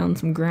lay down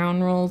some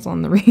ground rules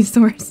on the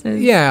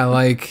resources. Yeah,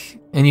 like,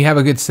 and you have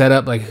a good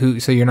setup, like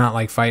so you're not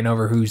like fighting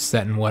over who's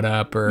setting what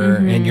up, or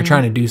and you're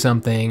trying to do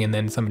something and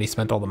then somebody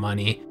spent all the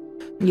money.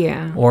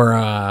 Yeah. Or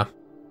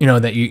you know,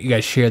 that you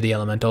guys share the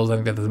elementals. I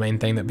think that's the main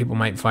thing that people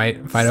might fight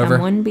over.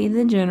 Someone be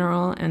the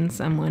general and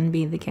someone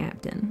be the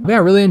captain. Yeah,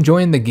 really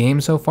enjoying the game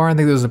so far. I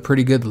think there was a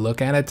pretty good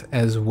look at it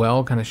as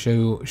well. Kind of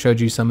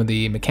showed you some of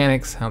the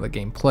mechanics, how the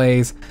game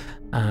plays,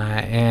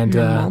 and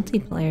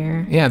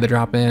multiplayer. Yeah, the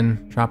drop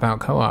in, drop out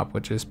co-op,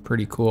 which is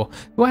pretty cool.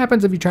 What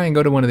happens if you try and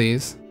go to one of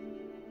these?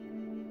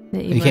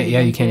 You can't.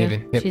 Yeah, you can't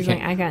even. Yep, She's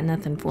like, I got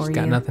nothing for you.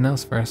 Got nothing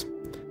else for us.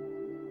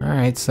 All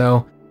right,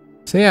 so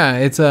yeah,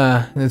 it's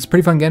a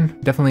pretty fun game.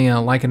 Definitely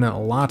liking it a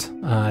lot.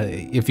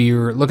 If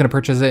you're looking to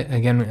purchase it,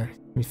 again,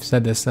 we've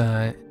said this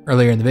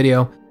earlier in the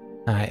video.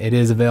 It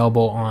is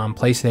available on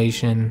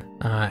PlayStation,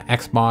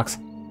 Xbox,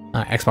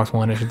 Xbox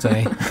One, I should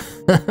say.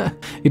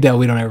 You know,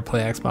 we don't ever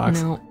play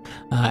Xbox. No.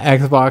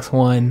 Xbox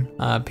One,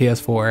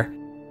 PS4,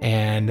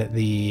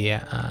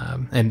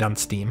 and on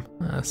Steam.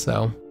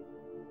 So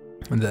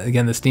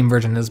again, the Steam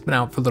version has been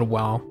out for a little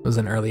while. It was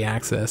in early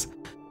access.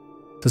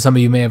 So some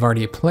of you may have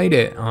already played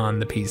it on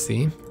the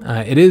PC.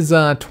 It is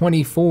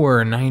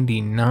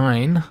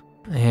 $24.99,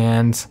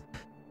 and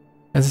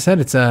as I said,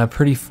 it's a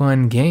pretty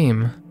fun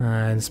game,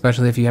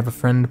 especially if you have a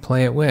friend to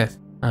play it with.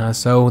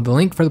 So the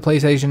link for the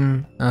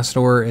PlayStation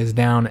Store is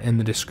down in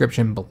the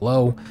description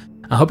below.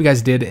 I hope you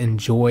guys did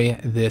enjoy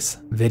this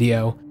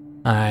video.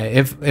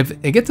 If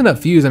it gets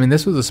enough views, I mean,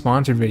 this was a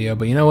sponsored video,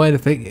 but you know what?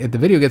 If the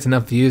video gets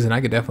enough views, then I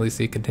could definitely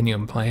see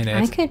continuing playing it.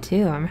 I could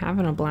too. I'm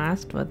having a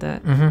blast with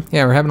it.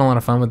 Yeah, we're having a lot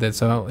of fun with it.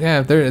 So yeah,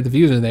 if the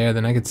views are there,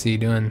 then I could see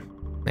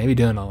maybe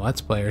doing a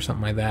Let's Play or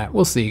something like that.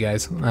 We'll see,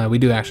 guys. We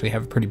do actually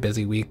have a pretty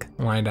busy week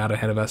lined out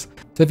ahead of us.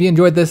 So if you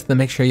enjoyed this, then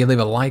make sure you leave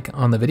a like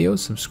on the video,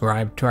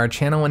 subscribe to our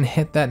channel, and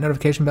hit that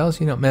notification bell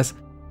so you don't miss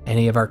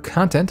any of our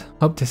content.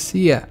 Hope to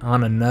see you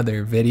on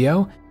another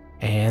video,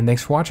 and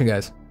thanks for watching,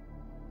 guys.